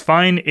 it's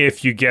fine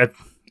if you get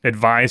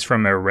advice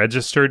from a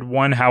registered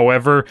one.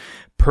 However,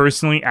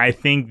 personally, I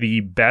think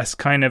the best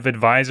kind of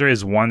advisor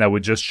is one that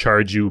would just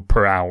charge you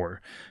per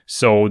hour.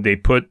 So they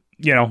put,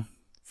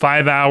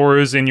 5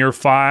 hours in your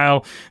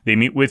file. They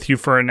meet with you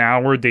for an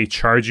hour. They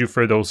charge you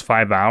for those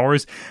 5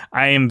 hours.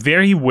 I am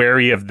very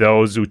wary of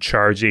those who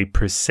charge a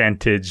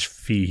percentage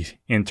fee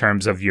in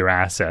terms of your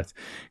assets,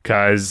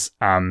 because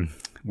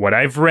what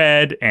I've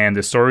read and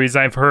the stories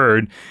I've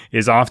heard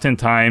is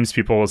oftentimes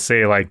people will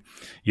say like,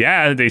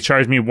 yeah, they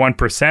charge me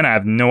 1%. I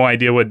have no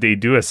idea what they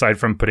do aside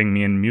from putting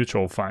me in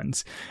mutual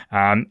funds.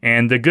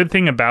 And the good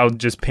thing about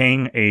just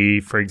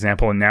paying for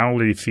example, an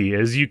hourly fee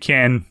is you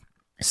can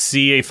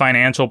see a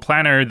financial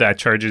planner that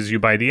charges you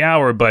by the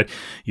hour, but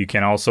you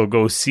can also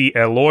go see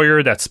a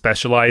lawyer that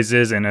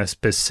specializes in a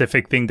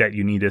specific thing that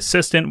you need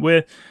assistance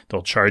with.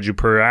 They'll charge you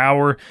per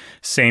hour.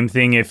 Same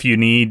thing if you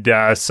need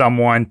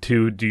someone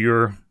to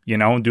do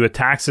do a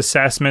tax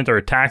assessment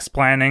or tax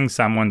planning,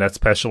 someone that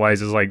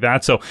specializes like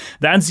that. So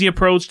that's the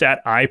approach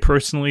that I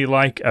personally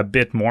like a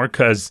bit more,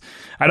 because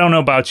I don't know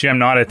about you, I'm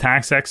not a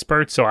tax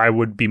expert, so I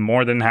would be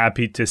more than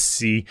happy to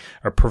see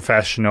a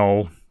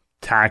professional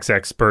tax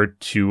expert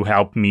to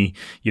help me,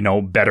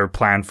 better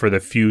plan for the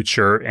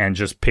future and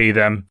just pay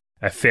them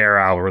a fair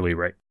hourly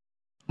rate.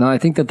 No, I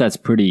think that's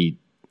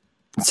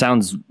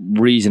sounds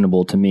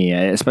reasonable to me,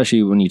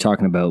 especially when you're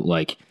talking about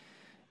like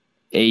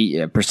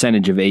a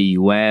percentage of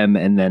AUM,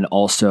 and then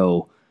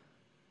also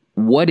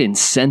what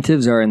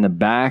incentives are in the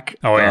back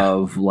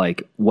of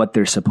like what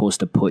they're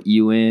supposed to put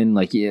you in.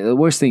 Like, the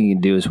worst thing you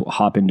can do is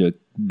hop into a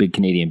big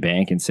Canadian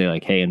bank and say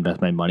like, hey, invest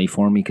my money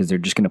for me, because they're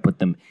just going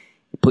to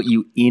put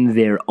you in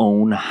their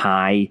own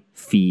high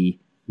fee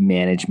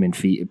management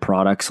fee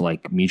products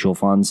like mutual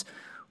funds,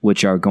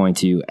 which are going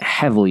to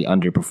heavily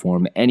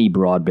underperform any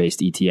broad-based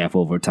ETF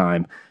over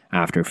time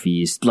after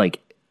fees, like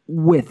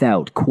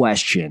without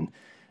question.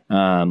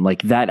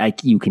 Like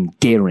that, you can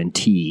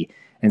guarantee.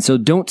 And so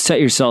don't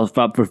set yourself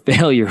up for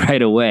failure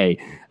right away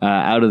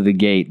out of the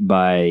gate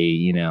by,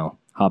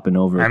 hopping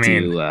over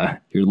to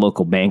your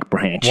local bank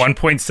branch.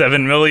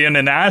 1.7 million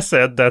in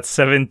asset, that's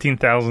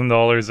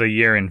 $17,000 a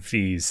year in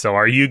fees. So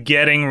are you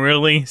getting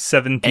really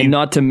 17? And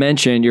not to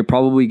mention, you're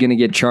probably going to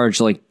get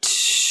charged like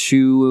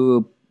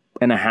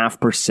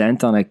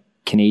 2.5% on a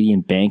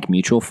Canadian bank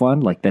mutual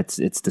fund. Like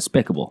it's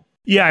despicable.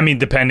 Yeah, I mean,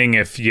 depending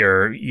if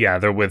they're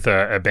with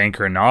a bank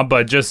or not,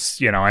 but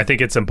just, I think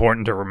it's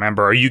important to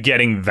remember, are you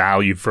getting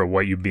value for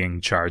what you're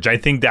being charged? I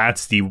think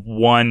that's the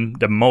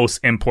most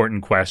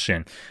important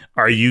question.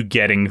 Are you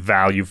getting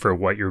value for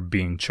what you're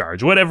being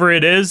charged? Whatever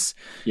it is.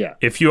 Yeah.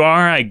 If you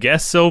are, I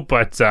guess so,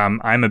 but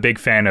I'm a big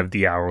fan of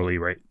the hourly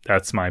rate.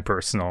 That's my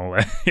personal,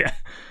 yeah.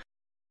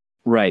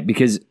 Right,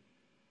 because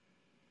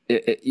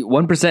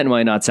 1%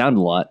 might not sound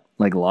a lot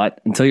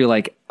until you're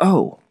like,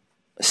 oh,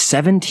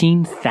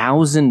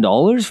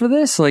 $17,000 for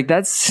this? Like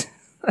that's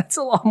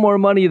a lot more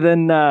money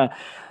than my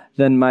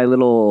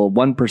little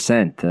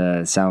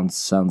 1%.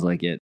 Sounds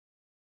like it.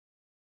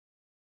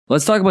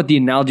 Let's talk about the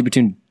analogy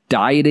between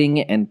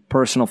dieting and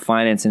personal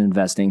finance and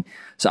investing.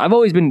 So I've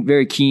always been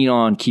very keen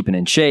on keeping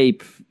in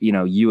shape.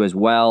 You as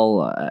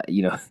well.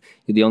 You're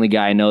the only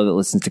guy I know that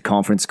listens to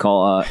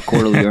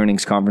quarterly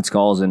earnings conference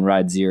calls and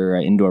rides your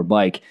indoor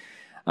bike.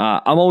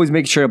 I'm always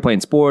making sure I'm playing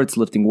sports,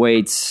 lifting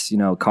weights,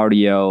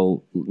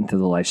 cardio into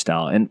the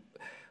lifestyle. And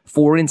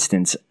for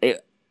instance,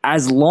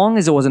 as long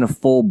as it wasn't a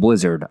full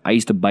blizzard, I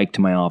used to bike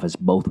to my office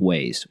both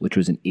ways, which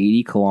was an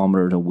 80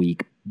 kilometers a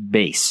week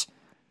base,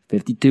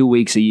 52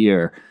 weeks a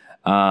year,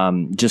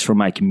 just for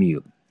my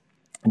commute.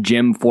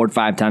 Gym 4 to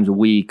 5 times a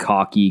week,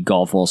 hockey,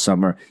 golf all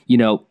summer,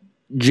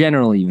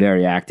 generally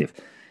very active.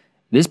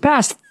 This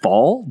past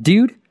fall,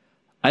 dude,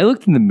 I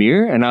looked in the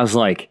mirror and I was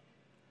like,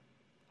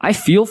 I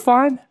feel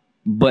fine,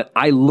 but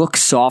I look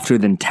softer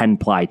than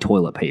 10-ply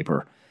toilet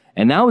paper.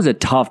 And that was a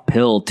tough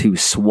pill to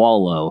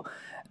swallow.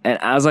 And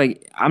I was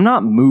like, I'm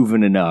not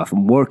moving enough.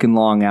 I'm working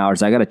long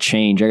hours. I got to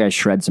change. I got to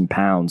shred some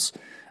pounds.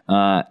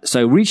 So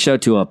I reached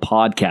out to a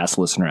podcast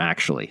listener,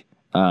 actually.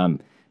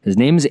 His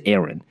name is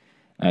Aaron.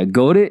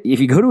 If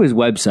you go to his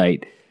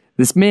website,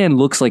 this man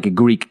looks like a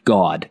Greek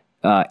god.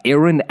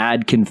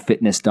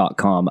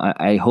 AaronAdkinFitness.com.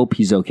 I hope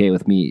he's okay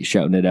with me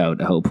shouting it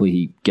out. Hopefully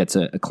he gets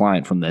a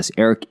client from this.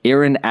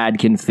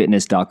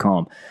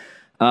 AaronAdkinFitness.com.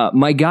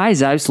 My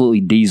guy's absolutely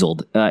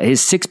dieseled.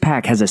 His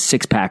 6-pack has a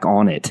 6-pack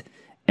on it.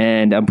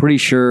 And I'm pretty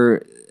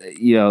sure,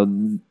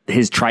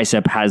 his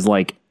tricep has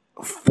like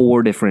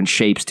 4 different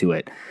shapes to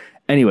it.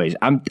 Anyways,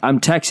 I'm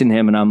texting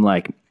him and I'm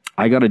like,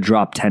 I got to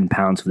drop 10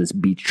 pounds for this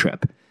beach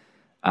trip.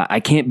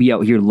 I can't be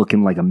out here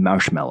looking like a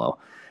marshmallow.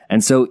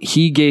 And so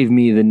he gave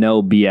me the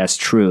no BS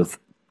truth.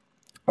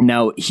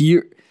 Now,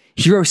 here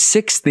are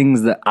 6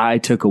 things that I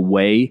took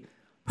away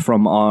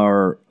from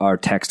our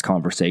text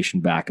conversation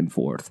back and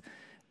forth.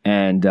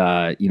 And,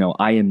 I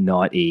am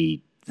not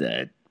a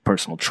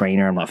personal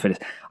trainer. I'm not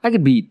fit. I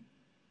could be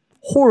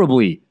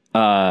horribly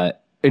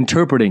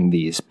interpreting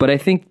these, but I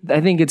think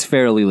it's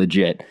fairly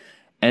legit.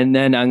 And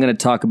then I'm going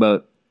to talk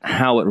about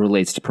how it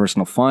relates to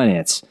personal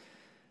finance.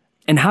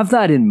 And have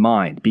that in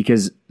mind,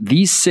 because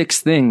these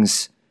 6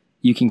 things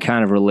you can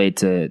kind of relate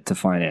to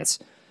finance.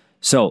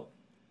 So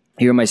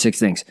here are my 6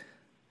 things.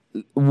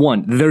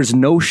 1, there's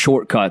no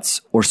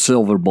shortcuts or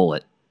silver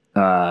bullet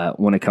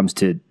when it comes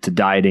to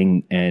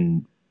dieting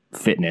and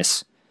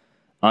fitness.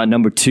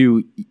 Number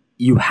 2,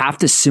 you have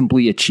to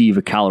simply achieve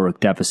a caloric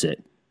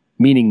deficit,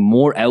 meaning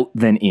more out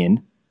than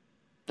in.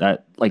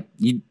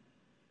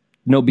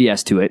 No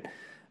BS to it.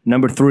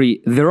 Number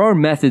 3, there are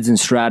methods and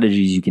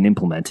strategies you can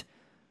implement,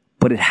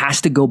 but it has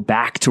to go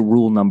back to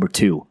rule number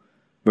 2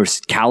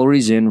 versus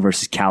calories in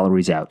versus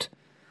calories out.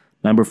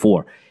 Number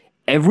 4,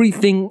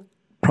 everything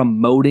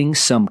promoting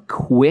some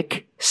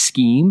quick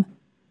scheme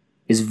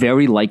is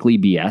very likely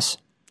BS.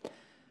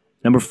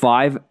 Number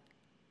 5,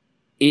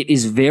 it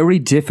is very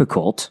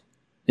difficult.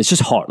 It's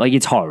just hard.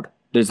 It's hard.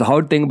 There's the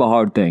hard thing about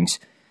hard things.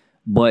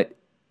 But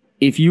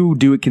if you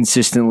do it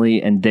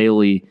consistently and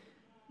daily,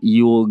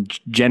 you will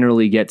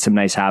generally get some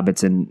nice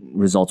habits and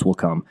results will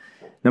come.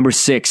 Number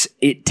 6,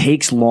 it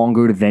takes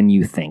longer than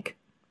you think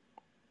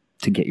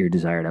to get your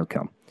desired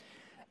outcome.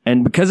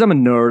 And because I'm a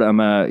nerd, I'm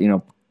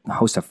a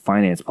host a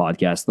finance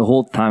podcast. The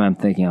whole time I'm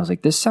thinking, I was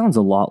like, this sounds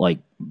a lot like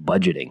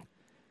budgeting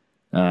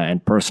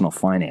and personal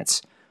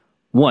finance.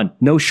 1,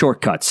 no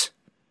shortcuts.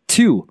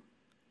 2,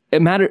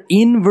 it matters.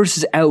 In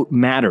versus out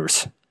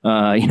matters.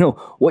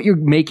 What you're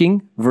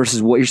making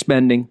versus what you're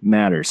spending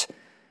matters.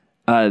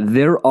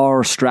 There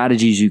are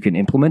strategies you can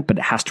implement, but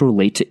it has to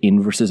relate to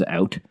in versus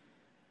out.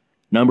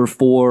 Number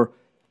 4,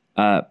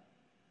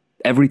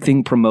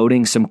 everything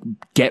promoting some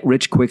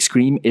get-rich-quick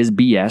scheme is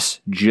BS,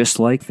 just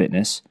like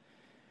fitness.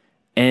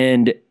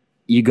 And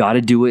you got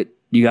to do it.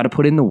 You got to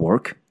put in the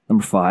work.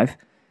 Number 5.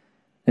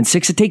 And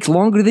 6, it takes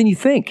longer than you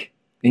think,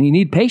 and you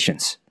need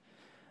patience.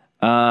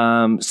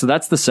 So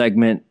that's the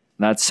segment.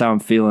 That's how I'm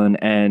feeling,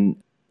 and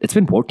it's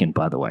been working,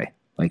 by the way.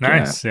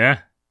 Nice, yeah.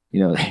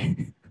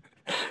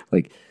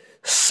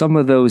 Some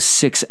of those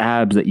 6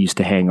 abs that used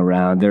to hang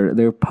around,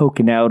 they're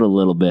poking out a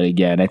little bit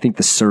again. I think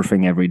the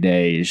surfing every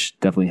day is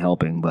definitely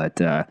helping,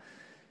 but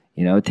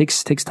it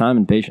takes time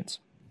and patience.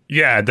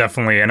 Yeah,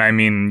 definitely. And I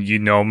mean, you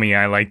know me,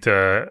 I like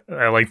to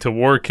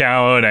work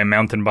out. I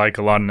mountain bike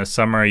a lot in the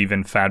summer,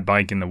 even fat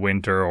bike in the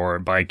winter or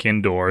bike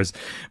indoors.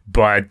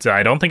 But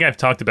I don't think I've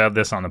talked about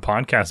this on the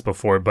podcast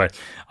before, but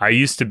I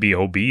used to be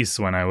obese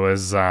when I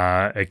was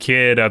a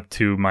kid up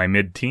to my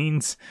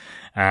mid-teens.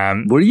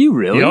 Were you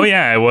really? Oh,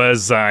 yeah. I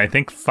was, I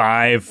think,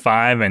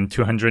 5'5" and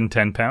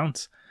 210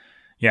 pounds.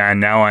 Yeah,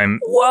 and now I'm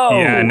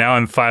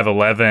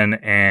 5'11"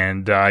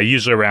 and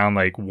usually around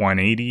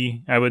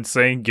 180, I would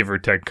say, give or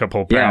take a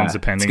couple of pounds,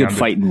 depending it's good on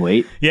fighting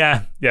weight.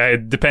 Yeah,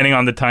 depending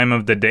on the time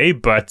of the day.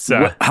 But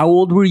how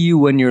old were you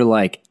when you're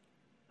like,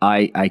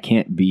 I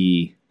can't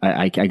be,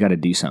 I got to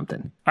do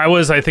something? I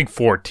was, I think,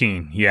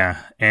 14. Yeah,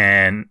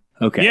 and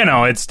okay,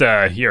 it's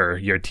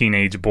your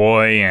teenage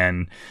boy,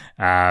 and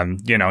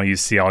you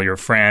see all your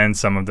friends.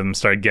 Some of them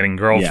start getting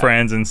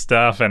girlfriends and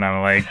stuff, and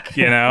I'm like,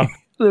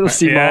 Little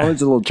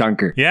Simon's a little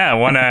chunker. Yeah,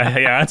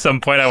 at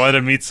some point I wanted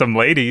to meet some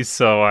ladies,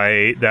 so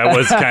that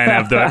was kind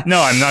of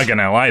no, I'm not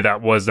gonna lie,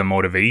 that was the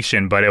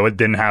motivation, but it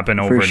didn't happen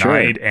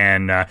overnight,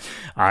 and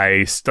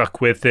I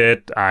stuck with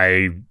it.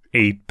 I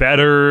ate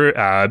better,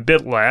 a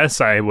bit less.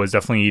 I was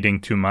definitely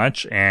eating too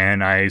much,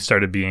 and I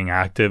started being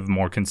active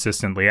more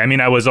consistently. I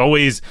mean, I was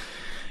always,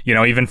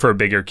 even for a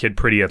bigger kid,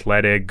 pretty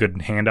athletic,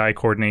 good hand-eye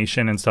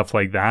coordination and stuff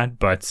like that.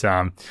 But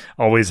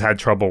always had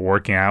trouble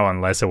working out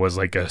unless it was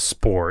like a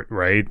sport,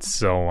 right?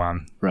 So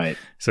right.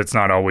 So it's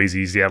not always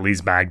easy, at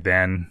least back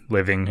then,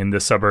 living in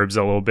the suburbs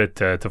a little bit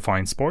to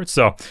find sports.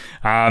 So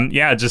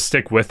just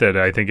stick with it.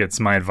 I think it's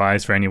my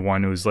advice for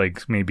anyone who's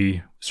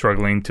maybe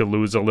struggling to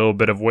lose a little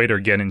bit of weight or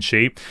get in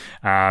shape.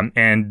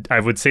 And I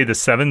would say the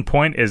 7th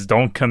point is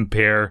don't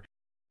compare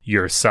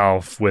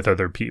yourself with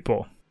other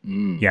people.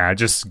 Yeah,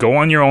 just go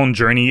on your own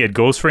journey. It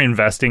goes for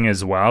investing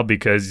as well,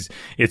 because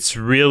it's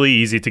really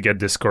easy to get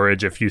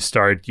discouraged if you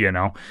start,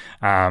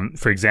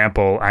 for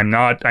example,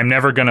 I'm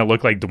never going to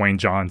look like Dwayne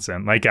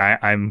Johnson.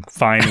 I'm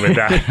fine with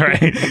that,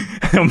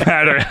 right? No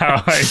matter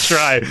how I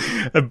try.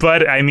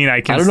 But I mean,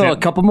 I don't know, a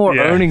couple more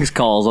earnings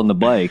calls on the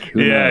bike. Who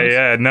knows?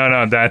 Yeah.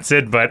 No, that's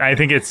it. But I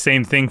think it's the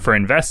same thing for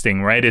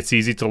investing, right? It's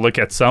easy to look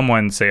at someone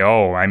and say,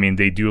 oh, I mean,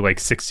 they do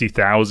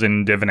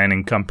 60,000 dividend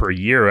income per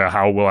year.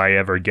 How will I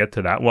ever get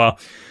to that? Well,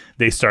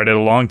 they started a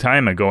long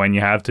time ago, and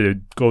you have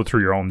to go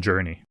through your own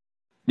journey.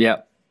 Yeah,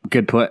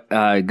 good point.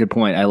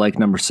 I like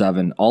number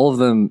 7. All of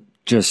them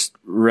just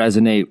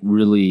resonate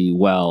really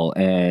well,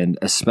 and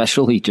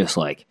especially just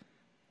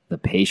the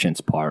patience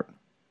part,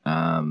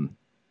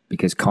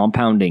 because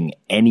compounding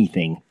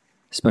anything,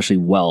 especially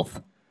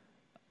wealth,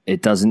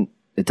 it doesn't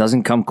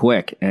come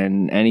quick,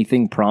 and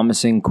anything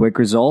promising quick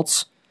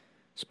results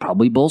is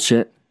probably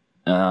bullshit.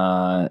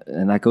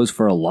 And that goes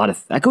for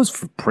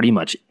pretty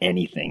much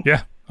anything.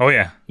 Yeah. Oh,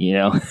 yeah.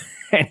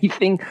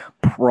 Anything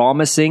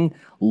promising,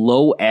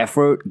 low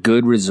effort,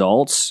 good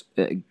results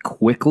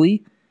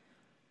quickly,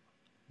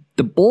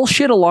 the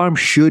bullshit alarm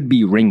should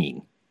be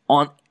ringing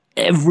on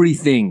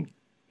everything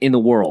in the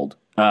world.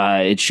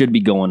 It should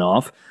be going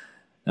off.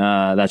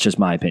 That's just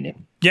my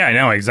opinion. Yeah, I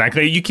know,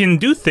 exactly. You can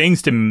do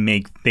things to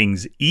make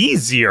things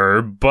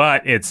easier,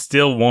 but it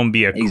still won't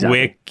be a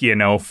quick,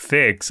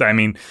 fix. I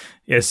mean,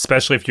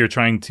 especially if you're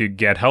trying to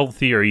get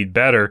healthy or eat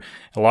better,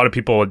 a lot of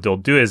people, what they'll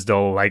do is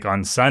like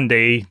on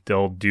Sunday,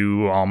 they'll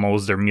do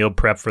almost their meal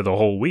prep for the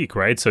whole week,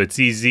 right? So it's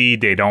easy.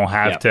 They don't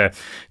have to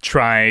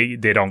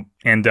they don't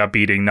end up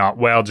eating not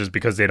well just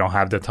because they don't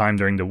have the time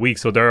during the week.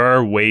 So there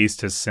are ways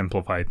to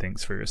simplify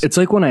things for yourself. It's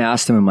like when I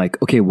asked him, I'm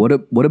like, okay, what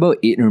about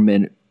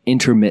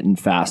intermittent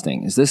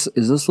fasting? Is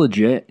this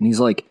legit? And he's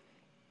like,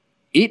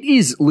 it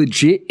is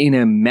legit in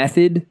a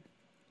method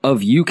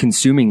of you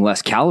consuming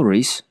less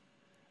calories.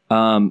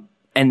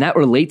 And that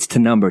relates to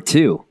number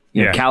 2,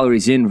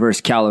 calories in versus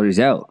calories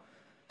out.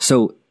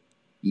 So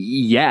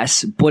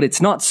yes, but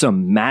it's not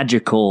some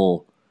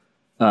magical,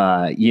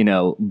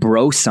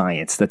 bro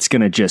science that's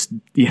going to just,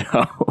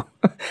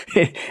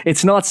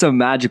 it's not some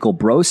magical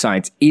bro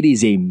science. It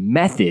is a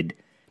method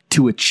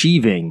to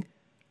achieving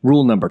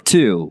rule number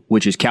 2,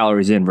 which is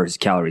calories in versus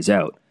calories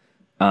out.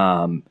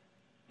 And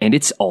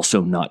it's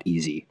also not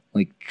easy.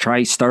 Like,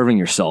 try starving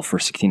yourself for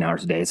 16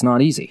 hours a day. It's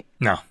not easy.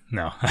 No,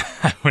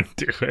 I wouldn't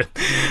do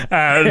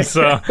it.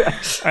 So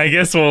I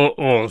guess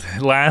we'll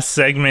last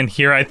segment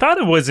here. I thought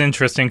it was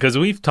interesting because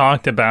we've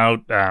talked about,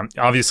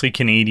 obviously,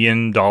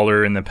 Canadian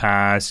dollar in the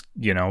past,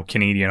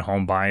 Canadian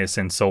home bias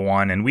and so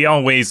on. And we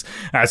always,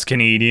 as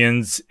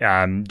Canadians,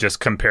 just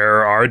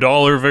compare our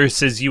dollar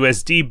versus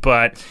USD.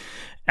 But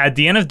at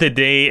the end of the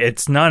day,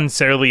 it's not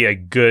necessarily a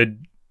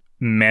good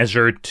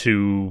measure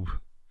to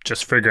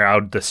just figure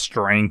out the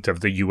strength of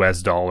the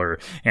US dollar.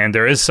 And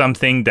there is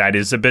something that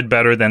is a bit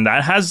better than that.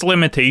 It has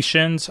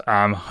limitations,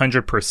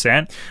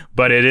 100%,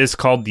 but it is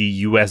called the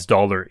US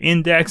dollar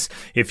index.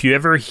 If you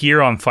ever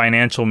hear on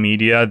financial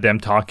media them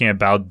talking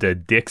about the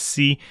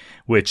DXY,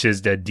 which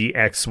is the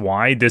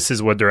DXY, this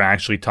is what they're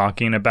actually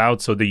talking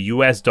about. So the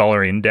US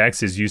dollar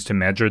index is used to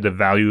measure the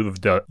value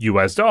of the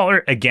US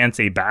dollar against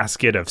a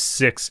basket of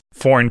 6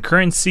 foreign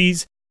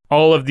currencies.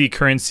 All of the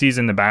currencies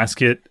in the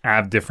basket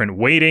have different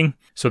weighting.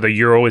 So the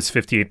euro is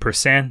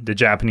 58%, the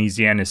Japanese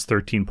yen is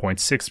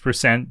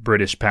 13.6%,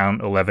 British pound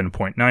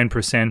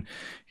 11.9%,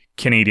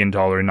 Canadian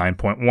dollar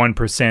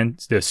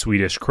 9.1%, the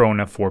Swedish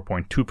krona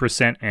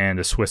 4.2%, and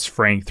the Swiss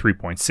franc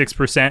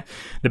 3.6%.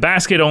 The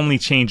basket only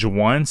changed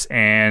once,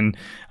 and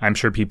I'm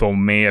sure people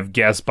may have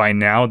guessed by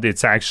now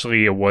that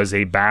it was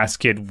a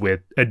basket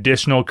with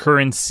additional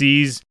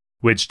currencies,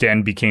 which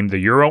then became the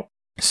euro.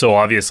 So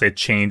obviously it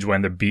changed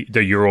when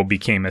the euro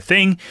became a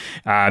thing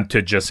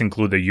to just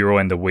include the euro,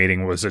 and the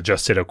weighting was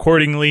adjusted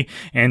accordingly.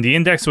 And the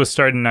index was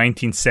started in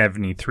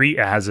 1973.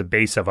 It has a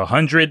base of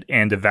 100,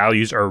 and the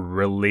values are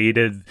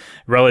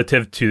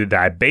relative to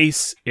that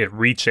base. It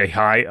reached a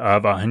high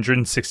of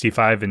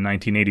 165 in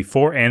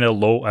 1984 and a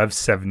low of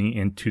 70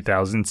 in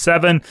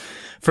 2007.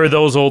 For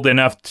those old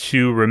enough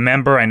to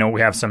remember, I know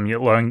we have some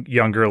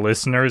younger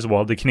listeners.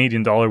 Well, the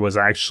Canadian dollar was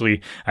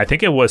actually, I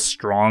think it was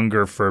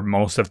stronger for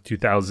most of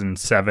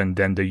 2007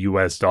 than the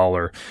US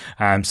dollar.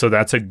 So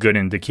that's a good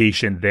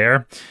indication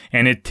there.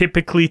 And it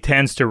typically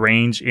tends to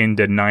range in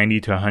the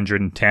 90 to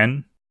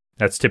 110.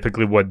 That's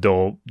typically what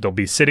they'll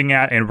be sitting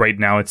at. And right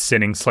now it's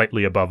sitting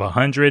slightly above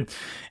 100.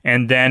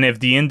 And then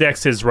if the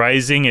index is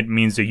rising, it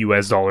means the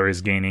US dollar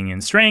is gaining in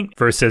strength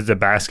versus the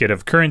basket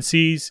of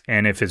currencies.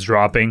 And if it's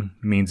dropping,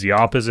 it means the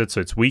opposite. So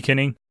it's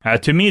weakening.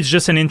 To me, it's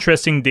just an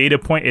interesting data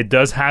point. It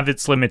does have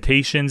its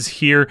limitations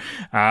here,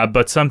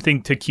 but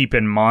something to keep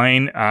in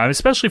mind,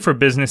 especially for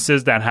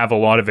businesses that have a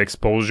lot of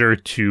exposure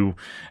to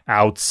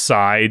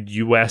outside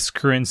US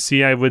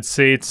currency, I would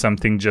say. It's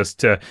something just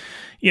to,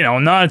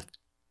 not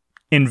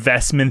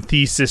investment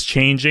thesis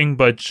changing,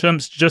 but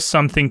just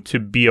something to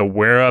be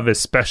aware of,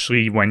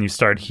 especially when you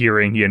start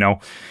hearing,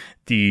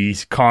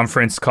 these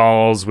conference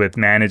calls with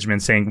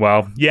management saying,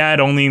 well, yeah, it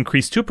only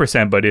increased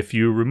 2%, but if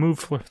you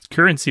remove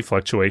currency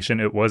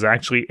fluctuation, it was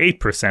actually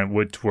 8%,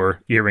 which we're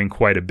hearing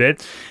quite a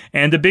bit.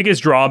 And the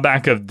biggest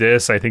drawback of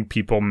this, I think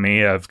people may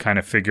have kind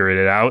of figured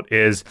it out,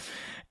 is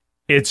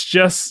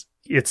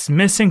it's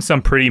missing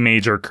some pretty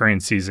major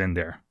currencies in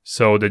there.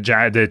 So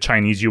the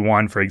Chinese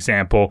yuan, for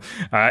example,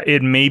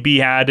 it may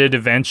be added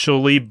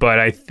eventually, but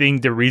I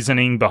think the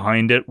reasoning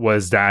behind it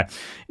was that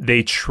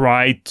they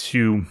tried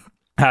to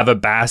have a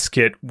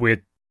basket with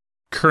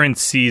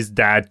currencies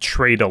that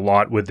trade a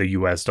lot with the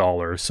US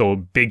dollar. So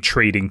big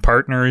trading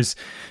partners.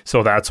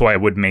 So that's why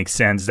it would make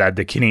sense that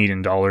the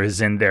Canadian dollar is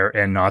in there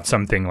and not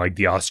something like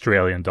the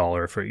Australian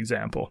dollar, for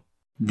example.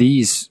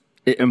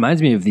 It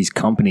reminds me of these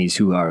companies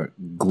who are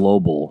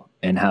global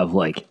and have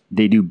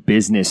they do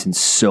business in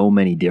so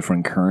many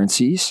different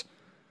currencies.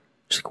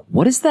 Just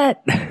what is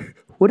that?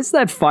 What does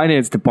that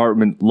finance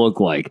department look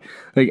like?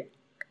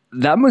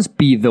 That must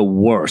be the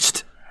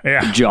worst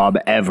job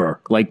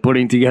ever.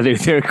 Putting together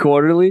their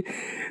quarterly.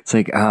 It's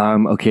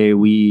okay,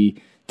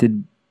 we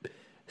did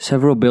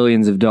several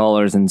billions of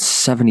dollars in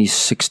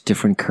 76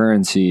 different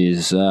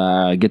currencies.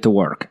 Get to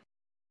work.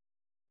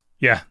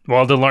 Yeah,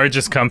 well, the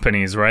largest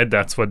companies, right?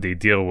 That's what they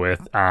deal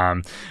with.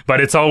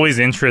 But it's always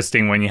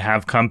interesting when you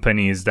have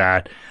companies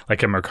that,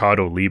 like a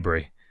Mercado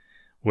Libre,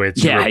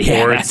 which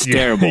that's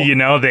terrible. You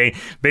know, they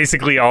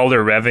basically all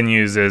their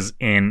revenues is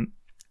in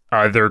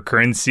other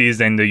currencies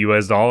than the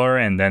US dollar,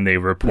 and then they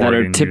report that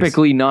are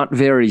typically not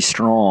very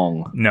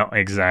strong. No,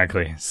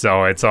 exactly.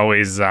 So it's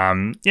always,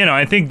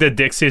 I think the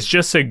DIX is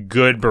just a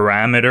good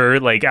barometer.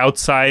 Like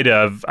outside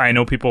of, I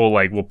know people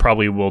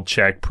will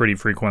check pretty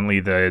frequently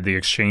the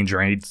exchange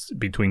rates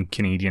between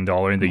Canadian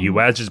dollar and the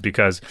US, just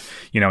because,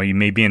 you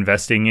may be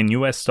investing in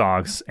US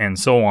stocks and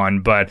so on.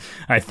 But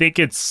I think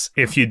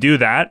if you do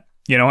that,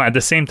 at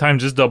the same time,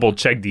 just double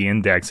check the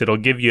index. It'll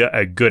give you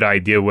a good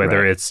idea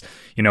whether it's,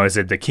 is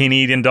it the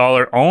Canadian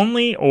dollar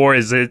only, or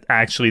is it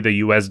actually the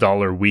US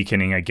dollar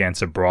weakening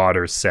against a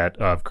broader set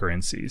of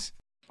currencies?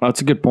 Well,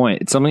 that's a good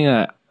point. It's something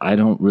that I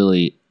don't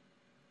really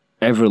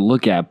ever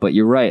look at, but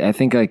you're right. I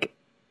think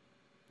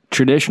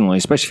traditionally,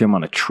 especially if I'm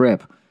on a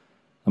trip,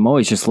 I'm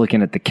always just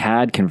looking at the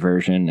CAD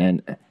conversion,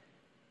 and,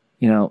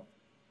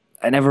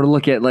 I never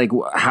look at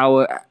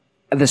how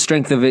the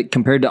strength of it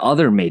compared to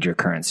other major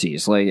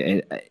currencies.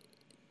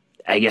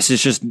 I guess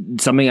it's just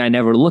something I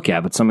never look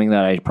at, but something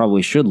that I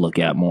probably should look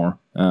at more.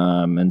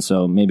 And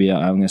so maybe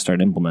I'm going to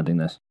start implementing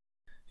this.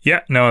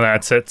 Yeah, no,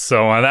 that's it.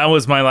 So that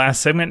was my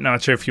last segment.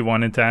 Not sure if you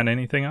wanted to add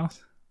anything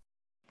else.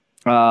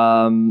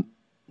 No,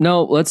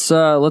 let's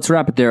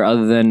wrap it there.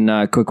 Other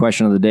than quick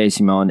question of the day,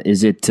 Simon,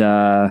 is it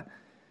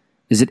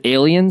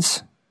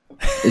aliens?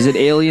 Is it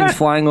aliens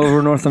flying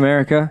over North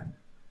America?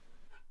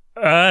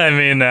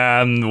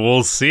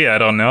 We'll see. I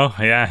don't know.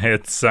 Yeah,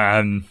 it's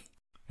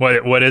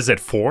What is it,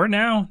 4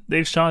 now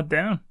they've shot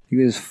down? I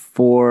think there's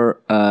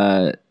four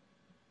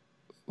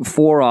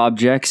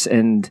objects,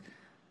 and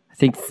I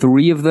think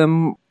 3 of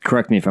them,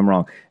 correct me if I'm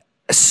wrong,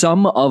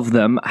 some of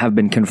them have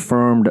been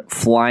confirmed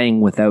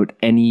flying without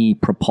any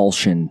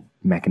propulsion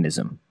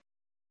mechanism.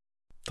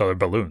 So they're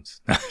balloons.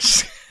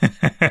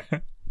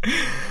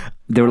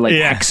 They were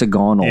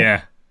hexagonal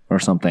or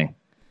something.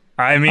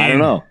 I don't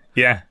know.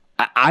 Yeah.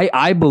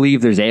 I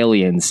believe there's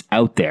aliens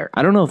out there.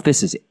 I don't know if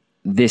this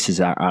is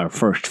our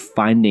first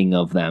finding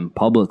of them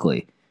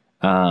publicly.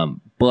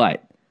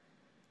 But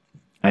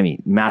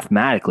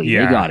mathematically,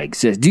 they gotta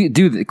exist.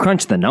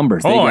 Crunch the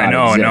numbers. I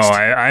know.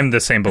 I'm the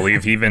same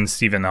belief. Even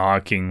Stephen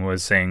Hawking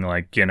was saying,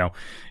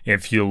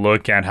 if you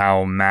look at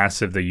how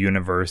massive the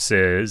universe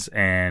is,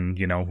 and,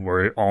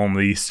 we're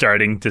only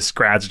starting to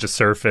scratch the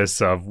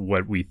surface of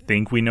what we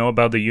think we know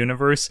about the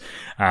universe,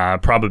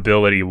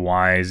 probability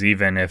wise,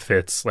 even if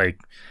it's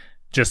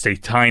just a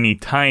tiny,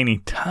 tiny,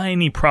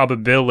 tiny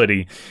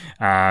probability,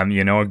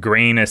 a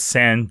grain of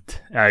sand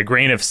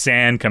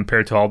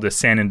compared to all the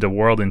sand in the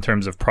world in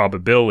terms of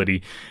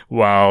probability,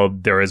 while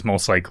there is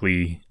most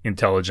likely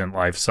intelligent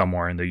life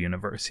somewhere in the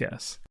universe,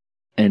 yes.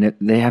 And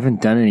they haven't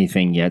done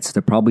anything yet, so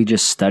they're probably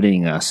just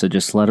studying us. So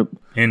just let them.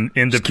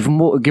 Give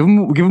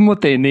them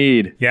what they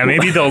need. Yeah,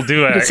 maybe they'll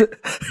do a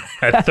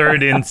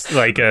third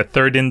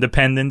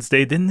Independence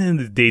Day.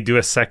 Didn't they do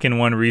a second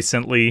one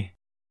recently?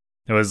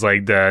 It was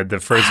the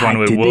first one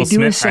with Will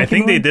Smith. I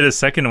think they did a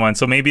second one,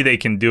 so maybe they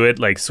can do it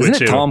switch.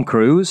 Isn't it Tom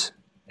Cruise?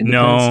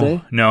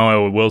 No,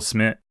 Will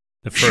Smith.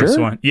 The first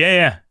one.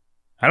 Yeah.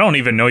 I don't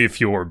even know if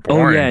you were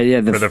born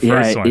for the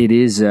first one. It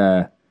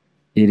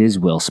is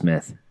Will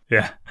Smith.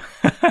 Yeah.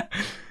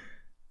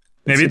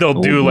 Maybe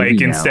they'll do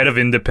instead of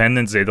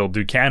Independence Day, they'll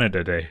do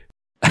Canada Day.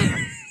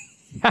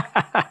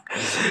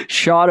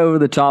 Shot over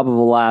the top of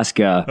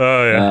Alaska.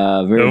 Oh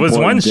yeah, there was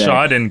one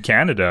shot in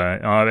Canada.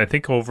 I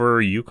think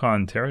over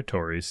Yukon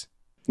territories.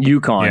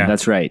 Yukon,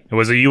 that's right. It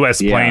was a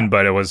U.S. plane,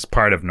 but it was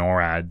part of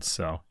NORAD.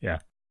 So yeah,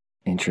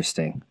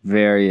 interesting,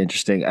 very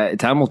interesting.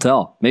 Time will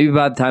tell. Maybe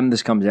by the time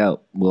this comes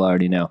out, we'll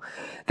already know.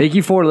 Thank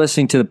you for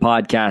listening to the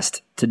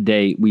podcast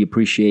today. We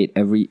appreciate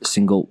every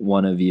single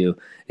one of you.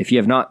 If you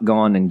have not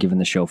gone and given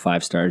the show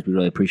 5 stars, we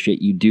really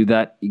appreciate you do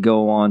that. You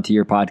go on to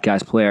your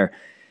podcast player.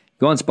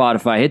 Go on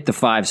Spotify, hit the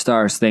 5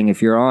 stars thing.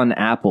 If you're on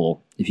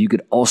Apple, if you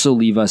could also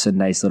leave us a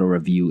nice little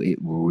review, it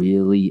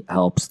really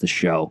helps the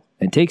show.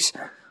 It takes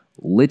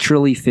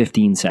literally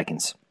 15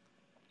 seconds.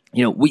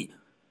 We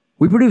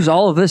produce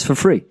all of this for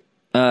free.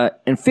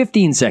 And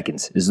 15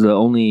 seconds is the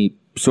only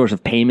source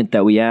of payment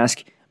that we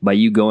ask, by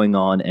you going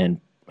on and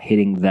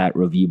hitting that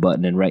review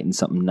button and writing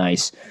something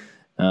nice.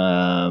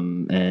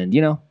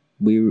 It'll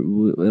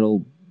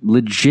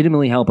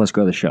legitimately help us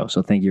grow the show.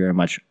 So thank you very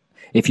much.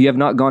 If you have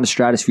not gone to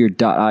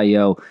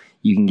stratosphere.io,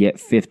 you can get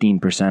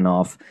 15%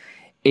 off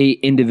a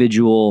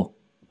individual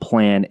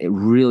plan. It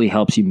really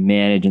helps you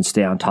manage and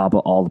stay on top of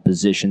all the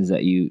positions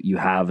that you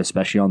have,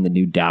 especially on the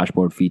new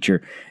dashboard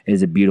feature. It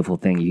is a beautiful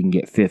thing. You can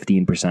get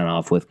 15%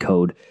 off with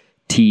code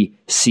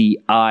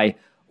TCI.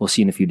 We'll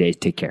see you in a few days.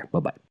 Take care.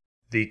 Bye-bye.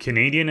 The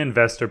Canadian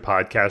Investor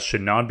Podcast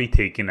should not be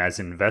taken as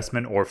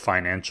investment or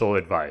financial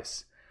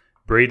advice.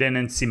 Braden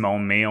and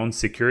Simon may own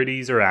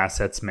securities or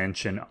assets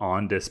mentioned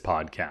on this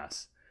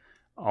podcast.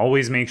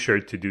 Always make sure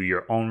to do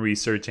your own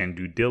research and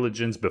due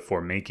diligence before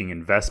making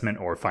investment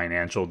or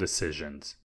financial decisions.